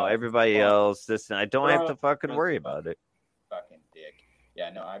everybody else. I don't have to fucking worry about it. Fucking dick. Yeah,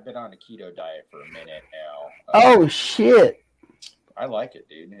 no, I've been on a keto diet for a minute now. Oh shit! I like it,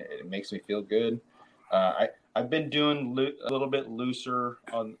 dude. It makes me feel good. I've been doing a little bit looser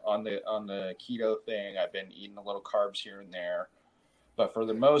on the keto thing. I've been eating a little carbs here and there, but for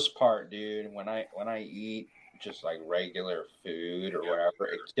the most part, dude, when I eat just regular food or whatever,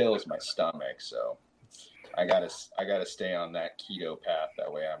 it kills my stomach. So I gotta stay on that keto path. That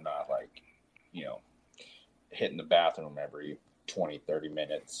way, I'm not hitting the bathroom every 20-30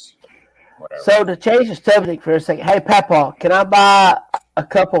 minutes. Whatever. So to change the subject for a second, hey Papa, can I buy a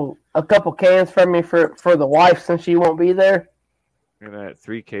couple cans from you for the wife since she won't be there? Look at that,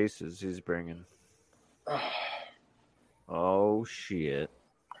 3 cases he's bringing. Oh shit.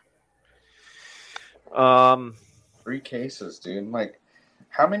 3 cases, dude.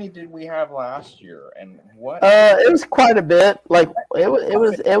 How many did we have last year? And what? It was quite a bit.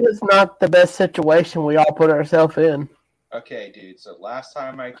 It was not the best situation we all put ourselves in. Okay, dude. So last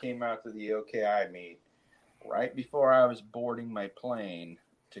time I came out to the OKI meet, right before I was boarding my plane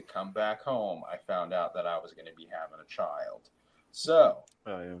to come back home, I found out that I was going to be having a child. So,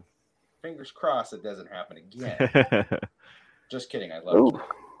 fingers crossed it doesn't happen again. Just kidding. I love you.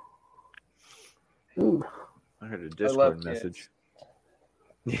 Ooh. I heard a Discord message.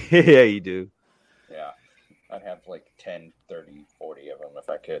 Yeah, you do. Yeah. I'd have 10, 30, 40 of them if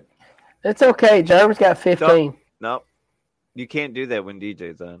I could. It's okay. Jerem's got 15. Nope. You can't do that when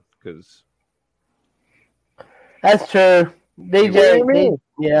DJ's on, because... That's true. DJ,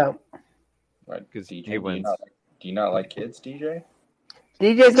 yeah. Right, because DJ, he wins. Do you not like kids, DJ?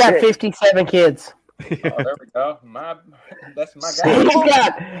 DJ's got 57 kids. Oh, there we go. That's my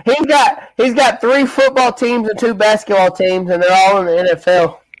guy. He's got 3 football teams and 2 basketball teams, and they're all in the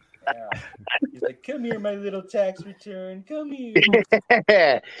NFL. Yeah. He's like, "Come here, my little tax return. Come here."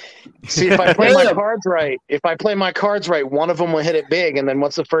 See, if I play my cards right, one of them will hit it big, and then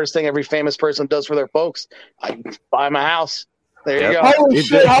what's the first thing every famous person does for their folks? I buy them a house. There you go. Holy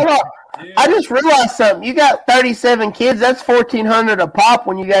shit! Hold on. Dude. I just realized something. You got 37 kids. That's $1,400 a pop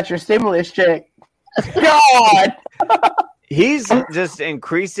when you got your stimulus check. God. He's just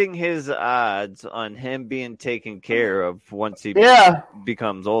increasing his odds on him being taken care of once he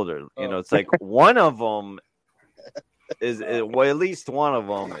becomes older. It's one of them is at least one of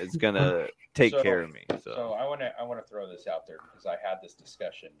them is gonna take care of me. So I want to throw this out there because I had this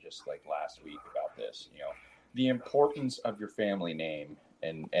discussion just last week about this. The importance of your family name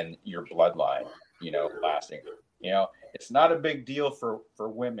and your bloodline. Lasting. It's not a big deal for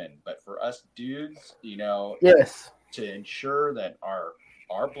women, but for us dudes, yes. To ensure that our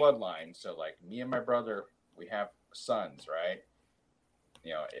bloodline, so me and my brother, we have sons, right?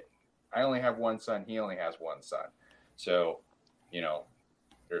 I only have one son, he only has one son. So,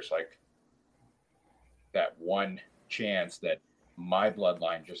 there's like that one chance that my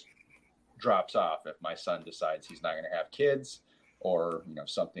bloodline just drops off if my son decides he's not going to have kids, or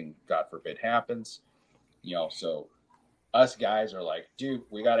something, God forbid, happens. So us guys are like, dude,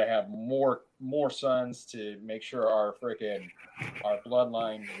 we got to have more sons to make sure our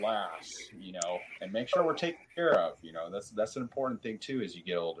bloodline lasts, and make sure we're taken care of. That's an important thing too. As you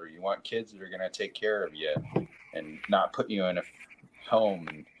get older, you want kids that are going to take care of you and not put you in a home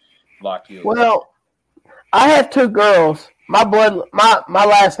and lock you away. Well, I have 2 girls. My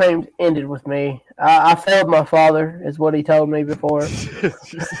last name ended with me. I failed my father, is what he told me before.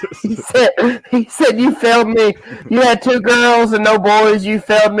 he said, you failed me. You had 2 girls and no boys. You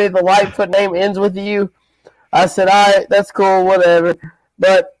failed me. The Lightfoot name ends with you. I said, all right, that's cool, whatever.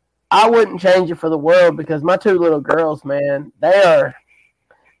 But I wouldn't change it for the world, because my 2 little girls, man, they are.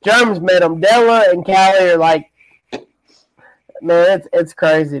 Germ's met them. Della and Callie are like, man, it's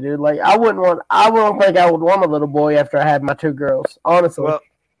crazy, dude. Like, I wouldn't think I would want a little boy after I had my 2 girls, honestly. Well,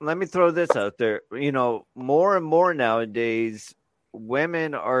 let me throw this out there. More and more nowadays,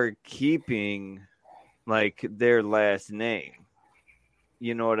 women are keeping like their last name.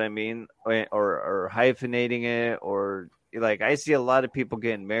 You know what I mean? Or hyphenating it, or like I see a lot of people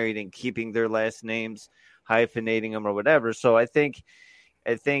getting married and keeping their last names, hyphenating them or whatever. So I think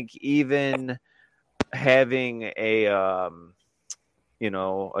even having a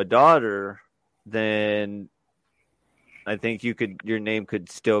a daughter, then I think your name could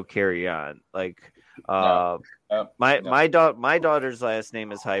still carry on. Like my daughter's last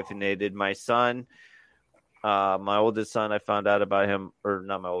name is hyphenated. My son, my oldest son, I found out about him, or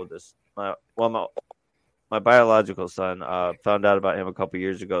not my oldest, my biological son, found out about him a couple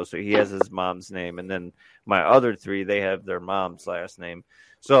years ago. So he has his mom's name, and then my other 3, they have their mom's last name.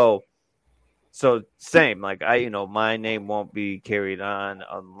 So same, like my name won't be carried on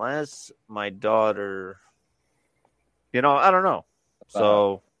unless my daughter, I don't know.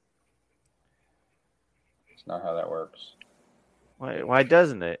 So it's not how that works. Why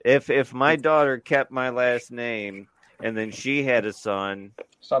doesn't it? If my daughter kept my last name and then she had a son,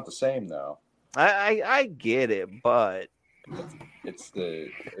 it's not the same though. I get it, but it's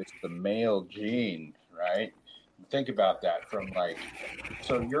the male gene, right? Think about that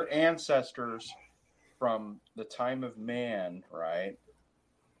so your ancestors from the time of man, right,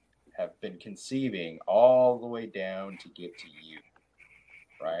 have been conceiving all the way down to get to you,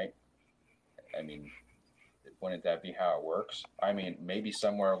 right? I mean, wouldn't that be how it works? I mean, maybe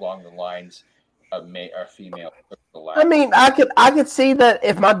somewhere along the lines, a female took the last. I mean, I could see that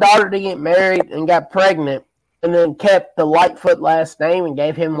if my daughter didn't get married and got pregnant and then kept the Lightfoot last name and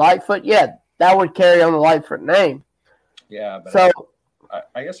gave him Lightfoot, yeah, that would carry on the Lightfoot name. Yeah, but so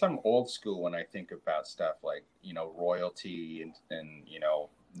I guess I'm old school when I think about stuff like royalty and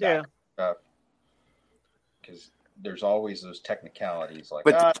that stuff, because there's always those technicalities like.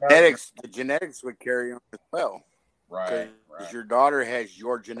 But the genetics would carry on as well, right? Because your daughter has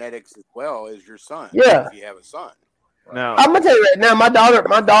your genetics as well as your son. Yeah, if you have a son. Right. No, I'm gonna tell you right now, my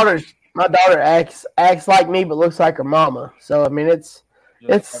daughter acts like me but looks like her mama. So I mean, it's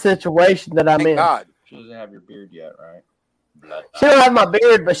a situation that I'm in. God. She doesn't have your beard yet, right? She don't have my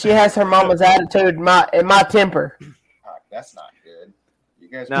beard, but she has her mama's attitude and my temper. That's not good. You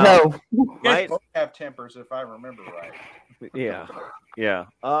guys, no. both have tempers, if I remember right. Yeah.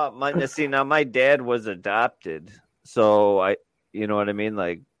 My dad was adopted, so you know what I mean.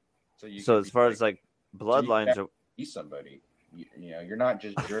 Like, so as far as like bloodlines, so be somebody. You're not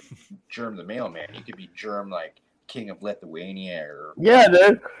just Germ the mailman. You could be Germ like King of Lithuania or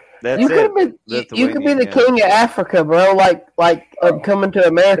dude. You could be the king of Africa, bro. Like coming to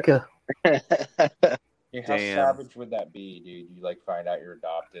America. Yeah, how savage would that be, dude? You like find out you're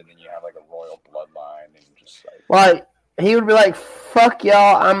adopted, and then you have like a royal bloodline, and just like he would be like, "Fuck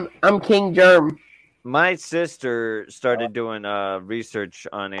y'all, I'm King Germ." My sister started doing research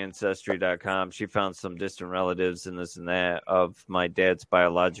on Ancestry.com. She found some distant relatives and this and that of my dad's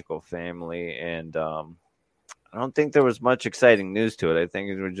biological family, and I don't think there was much exciting news to it. I think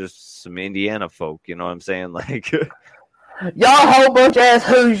it was just some Indiana folk. You know what I'm saying? Like, y'all whole bunch of ass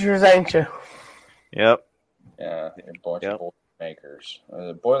Hoosiers, ain't you? Yep. Yeah, a bunch of Boilermakers.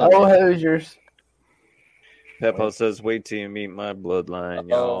 Hoosiers. Peppo says, "Wait till you meet my bloodline,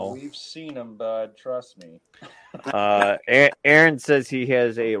 y'all." We've seen them, bud. Trust me. Aaron says he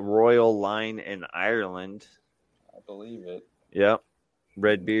has a royal line in Ireland. I believe it. Yep.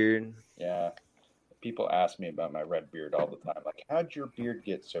 Red beard. Yeah. People ask me about my red beard all the time. Like, how'd your beard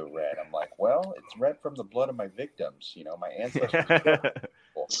get so red? I'm like, well, it's red from the blood of my victims. My ancestors.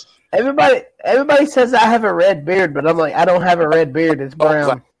 Everybody says I have a red beard, but I'm like, I don't have a red beard. It's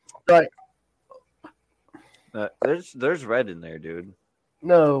brown. Like, there's red in there, dude.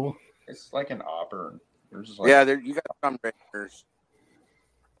 no. It's like an auburn. Yours is like, Yeah, you got some red hairs.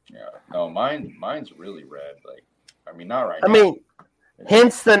 yeah. No, mine's really red. Like, I mean, not right I now. mean,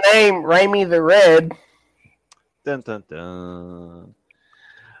 hence the name Raimi the Red. Dun dun dun.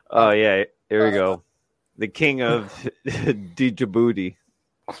 Oh yeah, here we go. The king of Djibouti.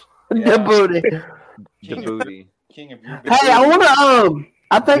 Yeah. Djibouti. King of your Hey, I want to.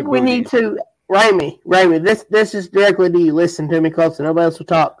 I think we need to. Raimi, this is directly to you. Listen to me close. Nobody else will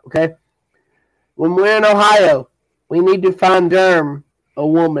talk. Okay. When we're in Ohio, we need to find Germ a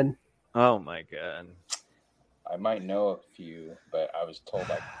woman. Oh my god. I might know a few, but I was told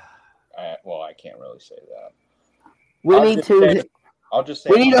I can't really say that. I'll just say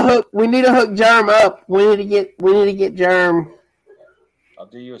we need to hook Germ up. We need to get Germ. I'll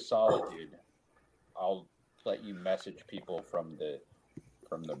do you a solid, dude. I'll let you message people from the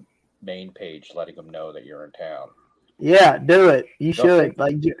main page, letting them know that you're in town. Yeah, do it. You should.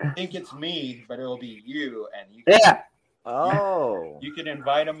 I think it's me, but it'll be you, and you. Yeah. Oh. You can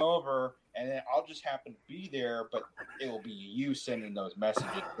invite them over, and then I'll just happen to be there, but it will be you sending those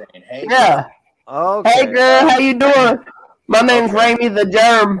messages saying, "Hey, yeah, okay. Hey girl, how you doing? My name's Raimi the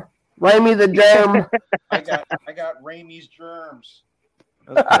Germ. Raimi the Germ. I got Raimi's germs."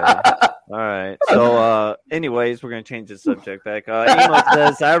 Okay. All right. So, anyways, we're gonna change the subject back. Emo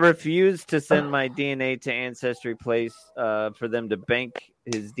says, "I refuse to send my DNA to Ancestry Place for them to bank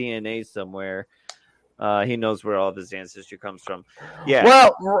his DNA somewhere. He knows where all of his ancestry comes from." Yeah.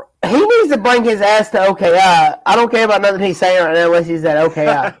 Well, he needs to bring his ass to OKI. I don't care about nothing he's saying right now unless he's at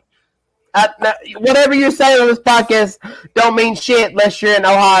OKI. Whatever you're saying on this podcast don't mean shit unless you're in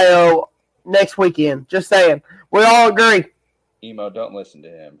Ohio next weekend. Just saying. We all agree. Emo, don't listen to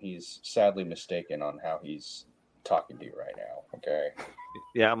him. He's sadly mistaken on how he's talking to you right now. Okay.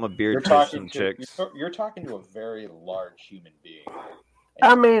 Yeah, I'm a beard You're talking chicks. You're talking to a very large human being.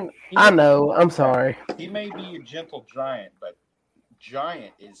 I mean, I know. I'm sorry. He may be a gentle giant, but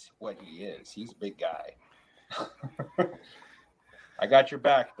giant is what he is. He's a big guy. I got your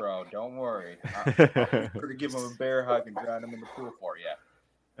back, bro. Don't worry. I'll be sure to give him a bear hug and drown him in the pool for you.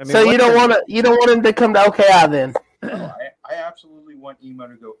 I mean, so you don't want him to come to OKI then? No, I absolutely want Emo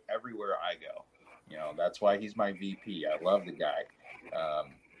to go everywhere I go. You know, that's why he's my VP. I love the guy.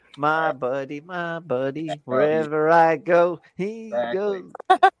 My buddy, wherever I go, he goes.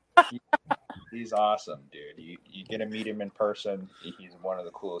 He's awesome, dude. You get to meet him in person. He's one of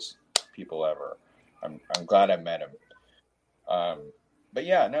the coolest people ever. I'm glad I met him. But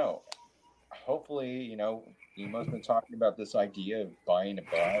yeah, no. Hopefully, you know, Emo's been talking about this idea of buying a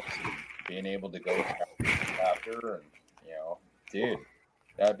bus and being able to go after, and you know, dude,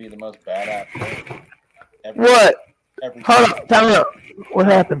 that'd be the most badass thing. Hold on, time out. What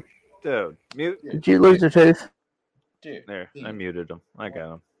happened? Dude, mute. Did you lose your tooth? Dude, I muted him. I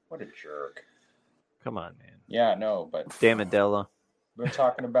got him. What a jerk. Come on, man. Yeah, no, but damn it, Della. We're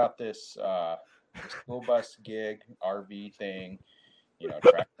talking about this school bus gig, RV thing. You know,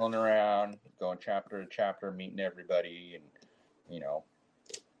 traveling around, going chapter to chapter, meeting everybody, and you know,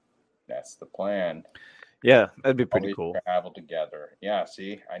 that's the plan. Yeah, that'd be pretty cool. Travel together. Yeah,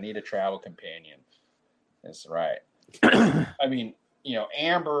 see, I need a travel companion. That's right. I mean, you know,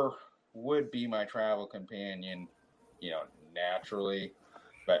 Amber would be my travel companion, you know, naturally,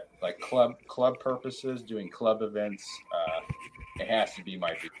 but like club purposes, doing club events, it has to be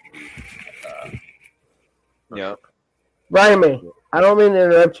my VP. Yep. Raimi, I don't mean to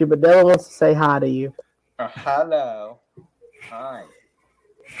interrupt you, but Della wants to say hi to you. Hello. Hi.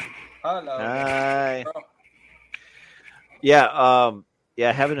 Hello. Hi. Yeah,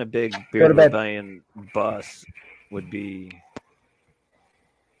 yeah, having a big Beard Rebellion bus would be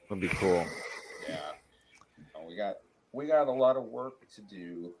cool. Yeah. We got a lot of work to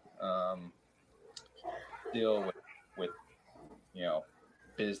do. Deal with you know,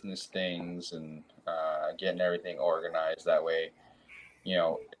 business things and getting everything organized that way, you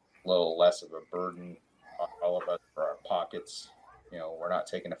know, a little less of a burden on all of us for our pockets. You know, we're not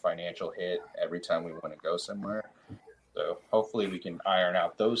taking a financial hit every time we want to go somewhere. So hopefully we can iron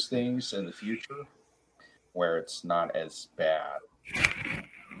out those things in the future where it's not as bad.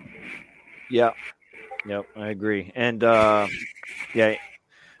 Yeah. Yep, I agree. And yeah,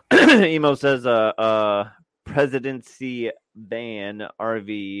 Emo says presidency van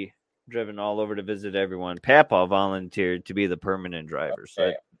RV driven all over to visit everyone. Papa volunteered to be the permanent driver.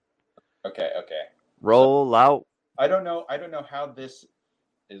 Okay. So Okay. roll out. I don't know how this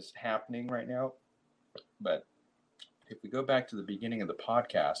is happening right now, but if we go back to the beginning of the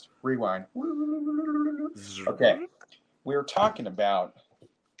podcast, rewind. Okay, we were talking about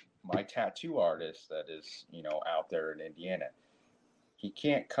my tattoo artist that is, out there in Indiana. He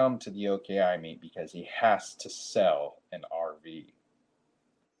can't come to the OKI meet because he has to sell an RV.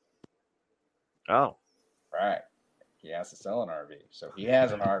 Oh, right. He has to sell an RV. So he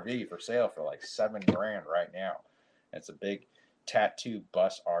has an RV for sale for like $7,000 right now. It's a big tattoo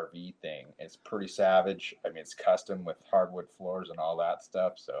bus RV thing. It's pretty savage. I mean, it's custom with hardwood floors and all that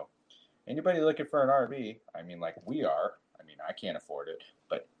stuff. So anybody looking for an RV, I mean, like we are. I mean, I can't afford it,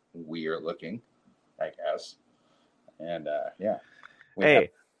 but we are looking, I guess. And yeah.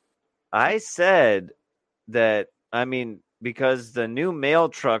 Hey, I said that, I mean, because the new mail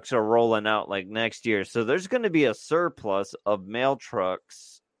trucks are rolling out like next year. So there's going to be a surplus of mail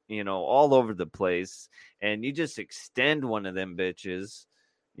trucks, all over the place. And you just extend one of them bitches,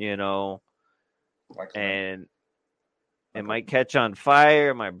 and it might catch on fire.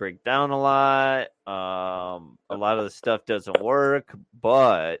 It might break down a lot. A lot of the stuff doesn't work,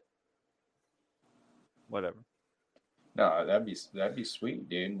 but whatever. No, that'd be sweet,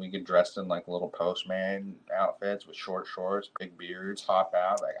 dude. We get dressed in like little postman outfits with short shorts, big beards, hop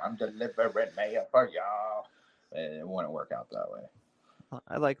out like I'm delivering mail for y'all. And it wouldn't work out that way.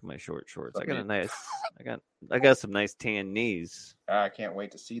 I like my short shorts. I got some nice tan knees. I can't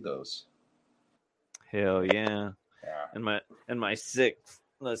wait to see those. Hell yeah. Yeah. And my sixth.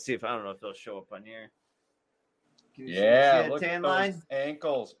 Let's see if I don't know if they'll show up on here. Yeah, look at tan those line?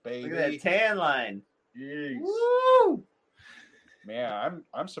 ankles, baby. Look at that tan line. Jeez. Woo! Man,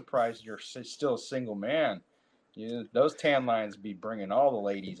 I'm surprised you're still a single man. Those tan lines be bringing all the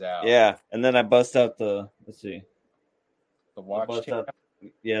ladies out. Yeah, and then I bust out the watch tan.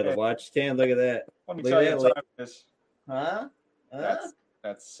 The watch tan. Look at that. Let me tell you what time it is. Huh? That's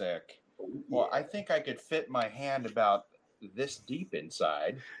sick. Well, I think I could fit my hand about this deep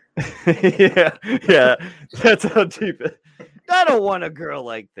inside. yeah, that's how deep it. I don't want a girl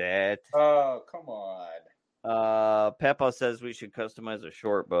like that. Oh, come on. Peppa says we should customize a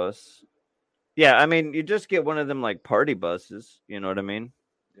short bus. Yeah, I mean, you just get one of them like party buses. You know what I mean?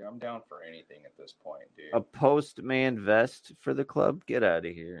 Yeah, I'm down for anything at this point, dude. A postman vest for the club? Get out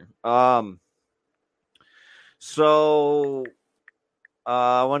of here. So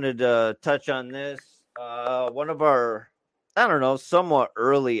I wanted to touch on this. One of our, I don't know, somewhat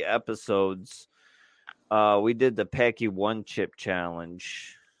early episodes, we did the Packy One Chip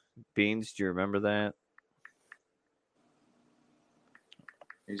Challenge. Beans, do you remember that?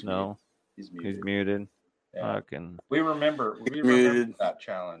 He's muted. Yeah. Fucking. We remember that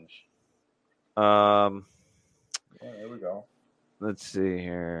challenge. Yeah, there we go. Let's see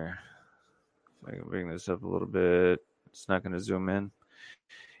here. If I can bring this up a little bit. It's not going to zoom in.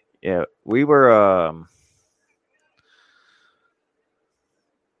 Yeah, we were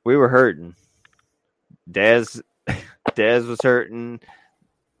hurting. Daz was hurting.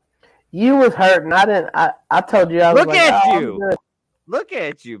 You was hurting. I told you I was. Look at you. Look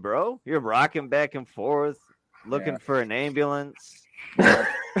at you, bro. You're rocking back and forth, looking for an ambulance.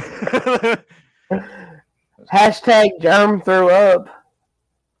 Hashtag germ threw up.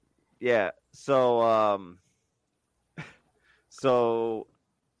 Yeah. So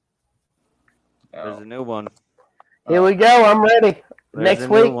there's a new one. Here we go. I'm ready. Next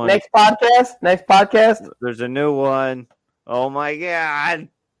week, next podcast. There's a new one. Oh my God.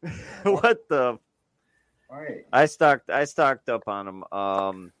 What the? Right. I stocked up on them.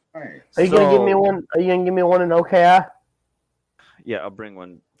 Right. Are you gonna give me one? Are you gonna give me one in OKI? Yeah, I'll bring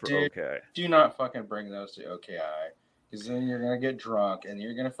one for Dude, OKI. Do not fucking bring those to OKI, because then you're gonna get drunk and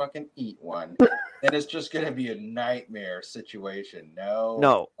you're gonna fucking eat one, and it's just gonna be a nightmare situation.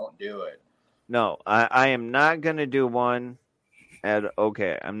 No, don't do it. No, I am not gonna do one at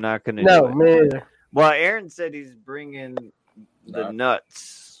OKI. I'm not gonna do it. No, man. Well, Aaron said he's bringing the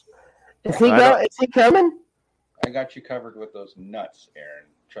nuts. Is he coming? I got you covered with those nuts, Aaron.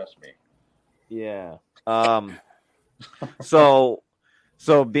 Trust me. Yeah. So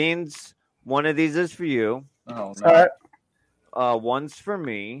Beans, one of these is for you. Oh no. All right. One's for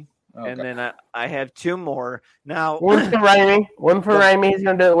me, and then I have two more. Now, one's for Ramey. One for Ramey. He's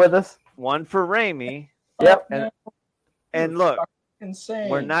gonna do it with us. One for Ramey. Yep. And look, insane.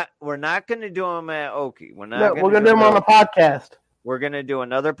 We're not gonna do them at Oki. We're gonna do them on the podcast. We're gonna do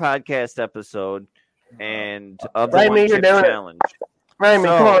another podcast episode, and of the Ramey, One Chip Challenge.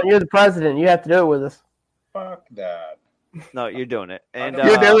 Ramey, come on, you're the president. You have to do it with us. Fuck that. No, you're doing it. And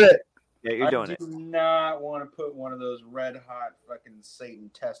you're doing it. Yeah, you're doing it. I do not want to put one of those red hot fucking Satan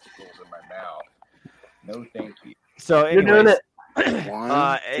testicles in my mouth. No, thank you. So, anyways, you're doing it.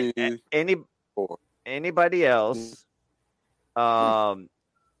 1, 2, 3, 4. Anybody else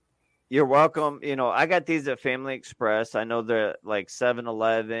You're welcome. You know, I got these at Family Express. I know they're like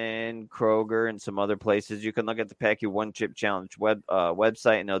 7-Eleven, Kroger, and some other places. You can look at the Pack Your One Chip Challenge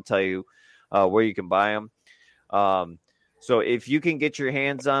website, and it'll tell you where you can buy them. So if you can get your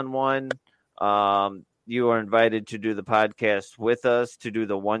hands on one, you are invited to do the podcast with us to do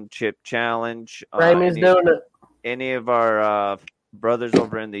the One Chip Challenge. Ramey's doing it. Any of our brothers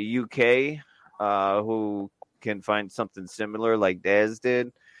over in the UK who can find something similar like Daz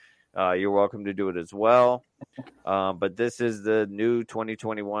did, you're welcome to do it as well. But this is the new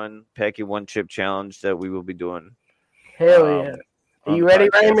 2021 Pack Your One Chip Challenge that we will be doing. Hell yeah. Are you ready,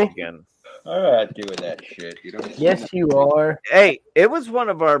 Ramey? Again. I'm not doing that shit. You know. Yes, you are. Hey, it was one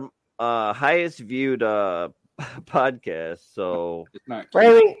of our highest viewed podcasts. So It's not.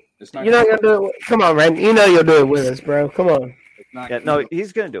 Ramey, It's not. you're not gonna do it. Come on, Ramey. You know you'll do it with us, bro. Come on. It's not. yeah, no,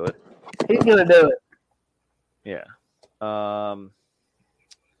 he's gonna do it. He's gonna do it. Yeah.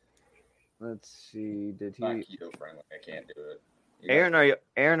 Let's see. Did It's not he? keto friendly. I can't do it.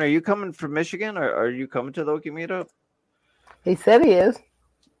 Aaron, are you coming from Michigan, or are you coming to the Okie meetup? He said he is.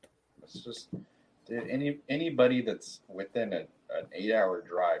 It's just anybody that's within an 8-hour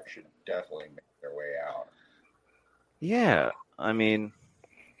drive should definitely make their way out. Yeah, I mean,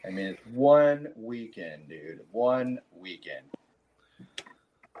 it's one weekend, dude. One weekend.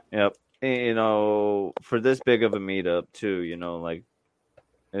 yep. You know, for this big of a meetup too, you know, like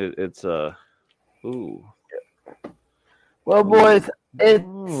it's ooh. Well, boys,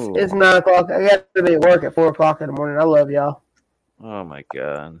 it's 9 o'clock. I got to be at work at 4 o'clock in the morning. I love y'all. Oh my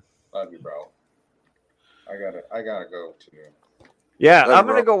god. Love you, bro. I gotta go too. Yeah, Love I'm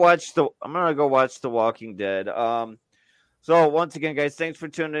you, gonna go watch The Walking Dead. So once again, guys, thanks for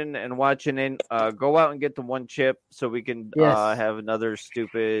tuning in and watching in. Go out and get the one chip so we can Yes. have another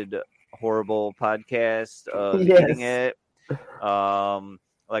stupid, horrible podcast of Yes. eating it.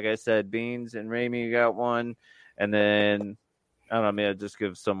 Like I said, Beans and Ramey got one, and then I don't know, maybe I'll just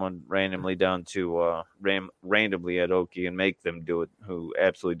give someone randomly down to randomly at Okie and make them do it who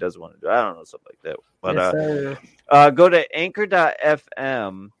absolutely doesn't want to do it. I don't know, something like that. But Yes, sir. go to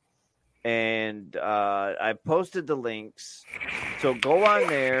anchor.fm and I posted the links. So go on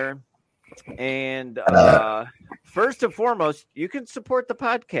there and first and foremost, you can support the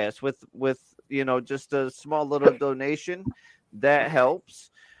podcast with you know, just a small little donation. That helps.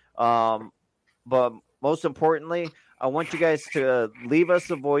 But most importantly, I want you guys to leave us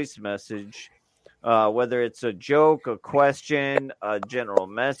a voice message, whether it's a joke, a question, a general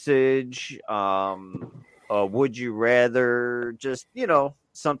message, would you rather, just, you know,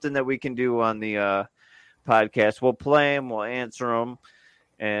 something that we can do on the podcast. We'll play them, we'll answer them,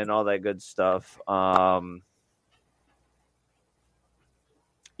 and all that good stuff.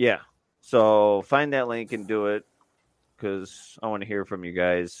 Yeah. So find that link and do it, because I want to hear from you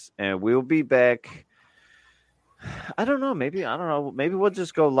guys. And we'll be back. I don't know. Maybe we'll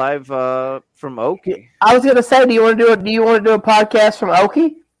just go live from Okie. I was gonna say, do you want to do a podcast from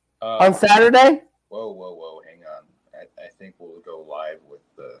Okie on Saturday? Whoa! Hang on. I think we'll go live with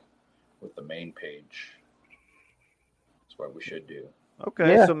the main page. That's what we should do.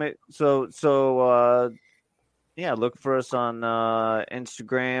 Okay. Yeah. So yeah, look for us on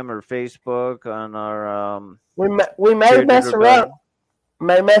Instagram or Facebook on our We may mess around.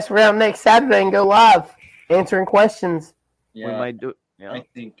 May mess around next Saturday and go live answering questions. Yeah, we might do. Yeah. I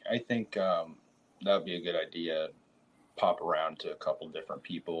think that would be a good idea. Pop around to a couple different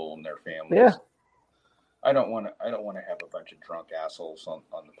people and their families. Yeah. I don't want to have a bunch of drunk assholes on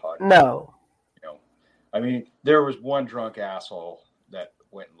the podcast. No. You know, I mean, there was one drunk asshole that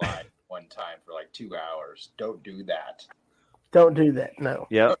went live one time for like 2 hours. Don't do that. Don't do that. No.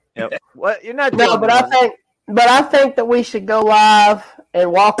 Yep. What? You're not. No, but I think that we should go live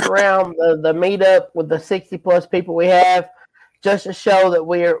and walk around the meetup with the 60+ people we have, just to show that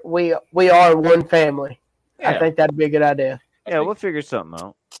we are one family. Yeah. I think that'd be a good idea. Yeah, we'll figure something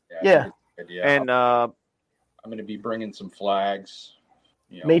out. Yeah. And I'm going to be bringing some flags.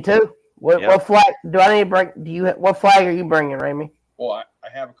 You know. Me too. What flag do I need to bring? What flag are you bringing, Ramey? Well, I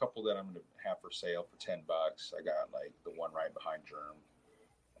have a couple that I'm going to have for sale for $10. I got like the one right behind Germ.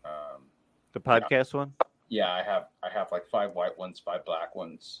 The podcast one. Yeah, I have like 5 white ones, 5 black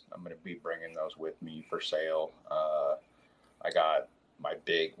ones. I'm going to be bringing those with me for sale. I got my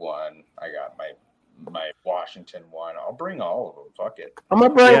big one. I got my Washington one. I'll bring all of them. Fuck it.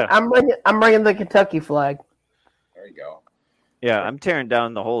 I'm bringing the Kentucky flag. There you go. Yeah, I'm tearing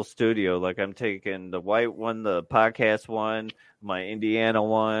down the whole studio. Like, I'm taking the white one, the podcast one, my Indiana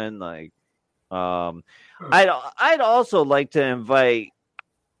one. Like, I'd also like to invite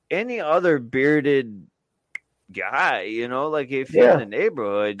any other bearded guy, like if you're in the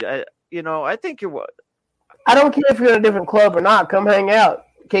neighborhood, I think you're what. I don't care if you're in a different club or not. Come hang out.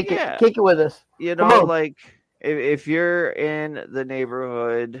 Kick it with us. Like if you're in the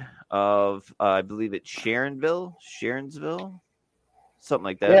neighborhood of, I believe it's Sharonsville, something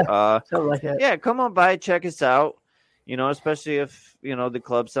like that. Yeah, something like that. Yeah, come on by, check us out. Especially if the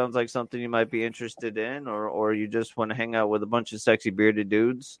club sounds like something you might be interested in, or you just want to hang out with a bunch of sexy bearded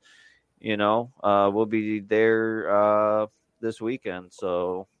dudes. We'll be there this weekend,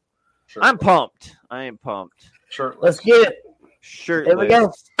 so I'm pumped. I am pumped. Shirtless. Let's get it. Shirtless. There we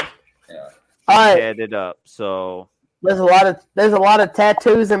go. Yeah. All right. Headed up. So there's a lot of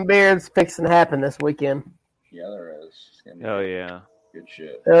tattoos and beards fixing to happen this weekend. Yeah, there is. Oh yeah. Good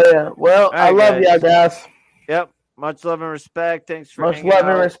shit. Oh yeah. Well, I love y'all guys. Yep. Much love and respect. Thanks for much love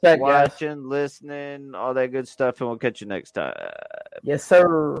and respect, watching, guys. listening, all that good stuff, and we'll catch you next time. Yes,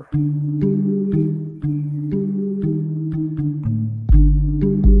 sir.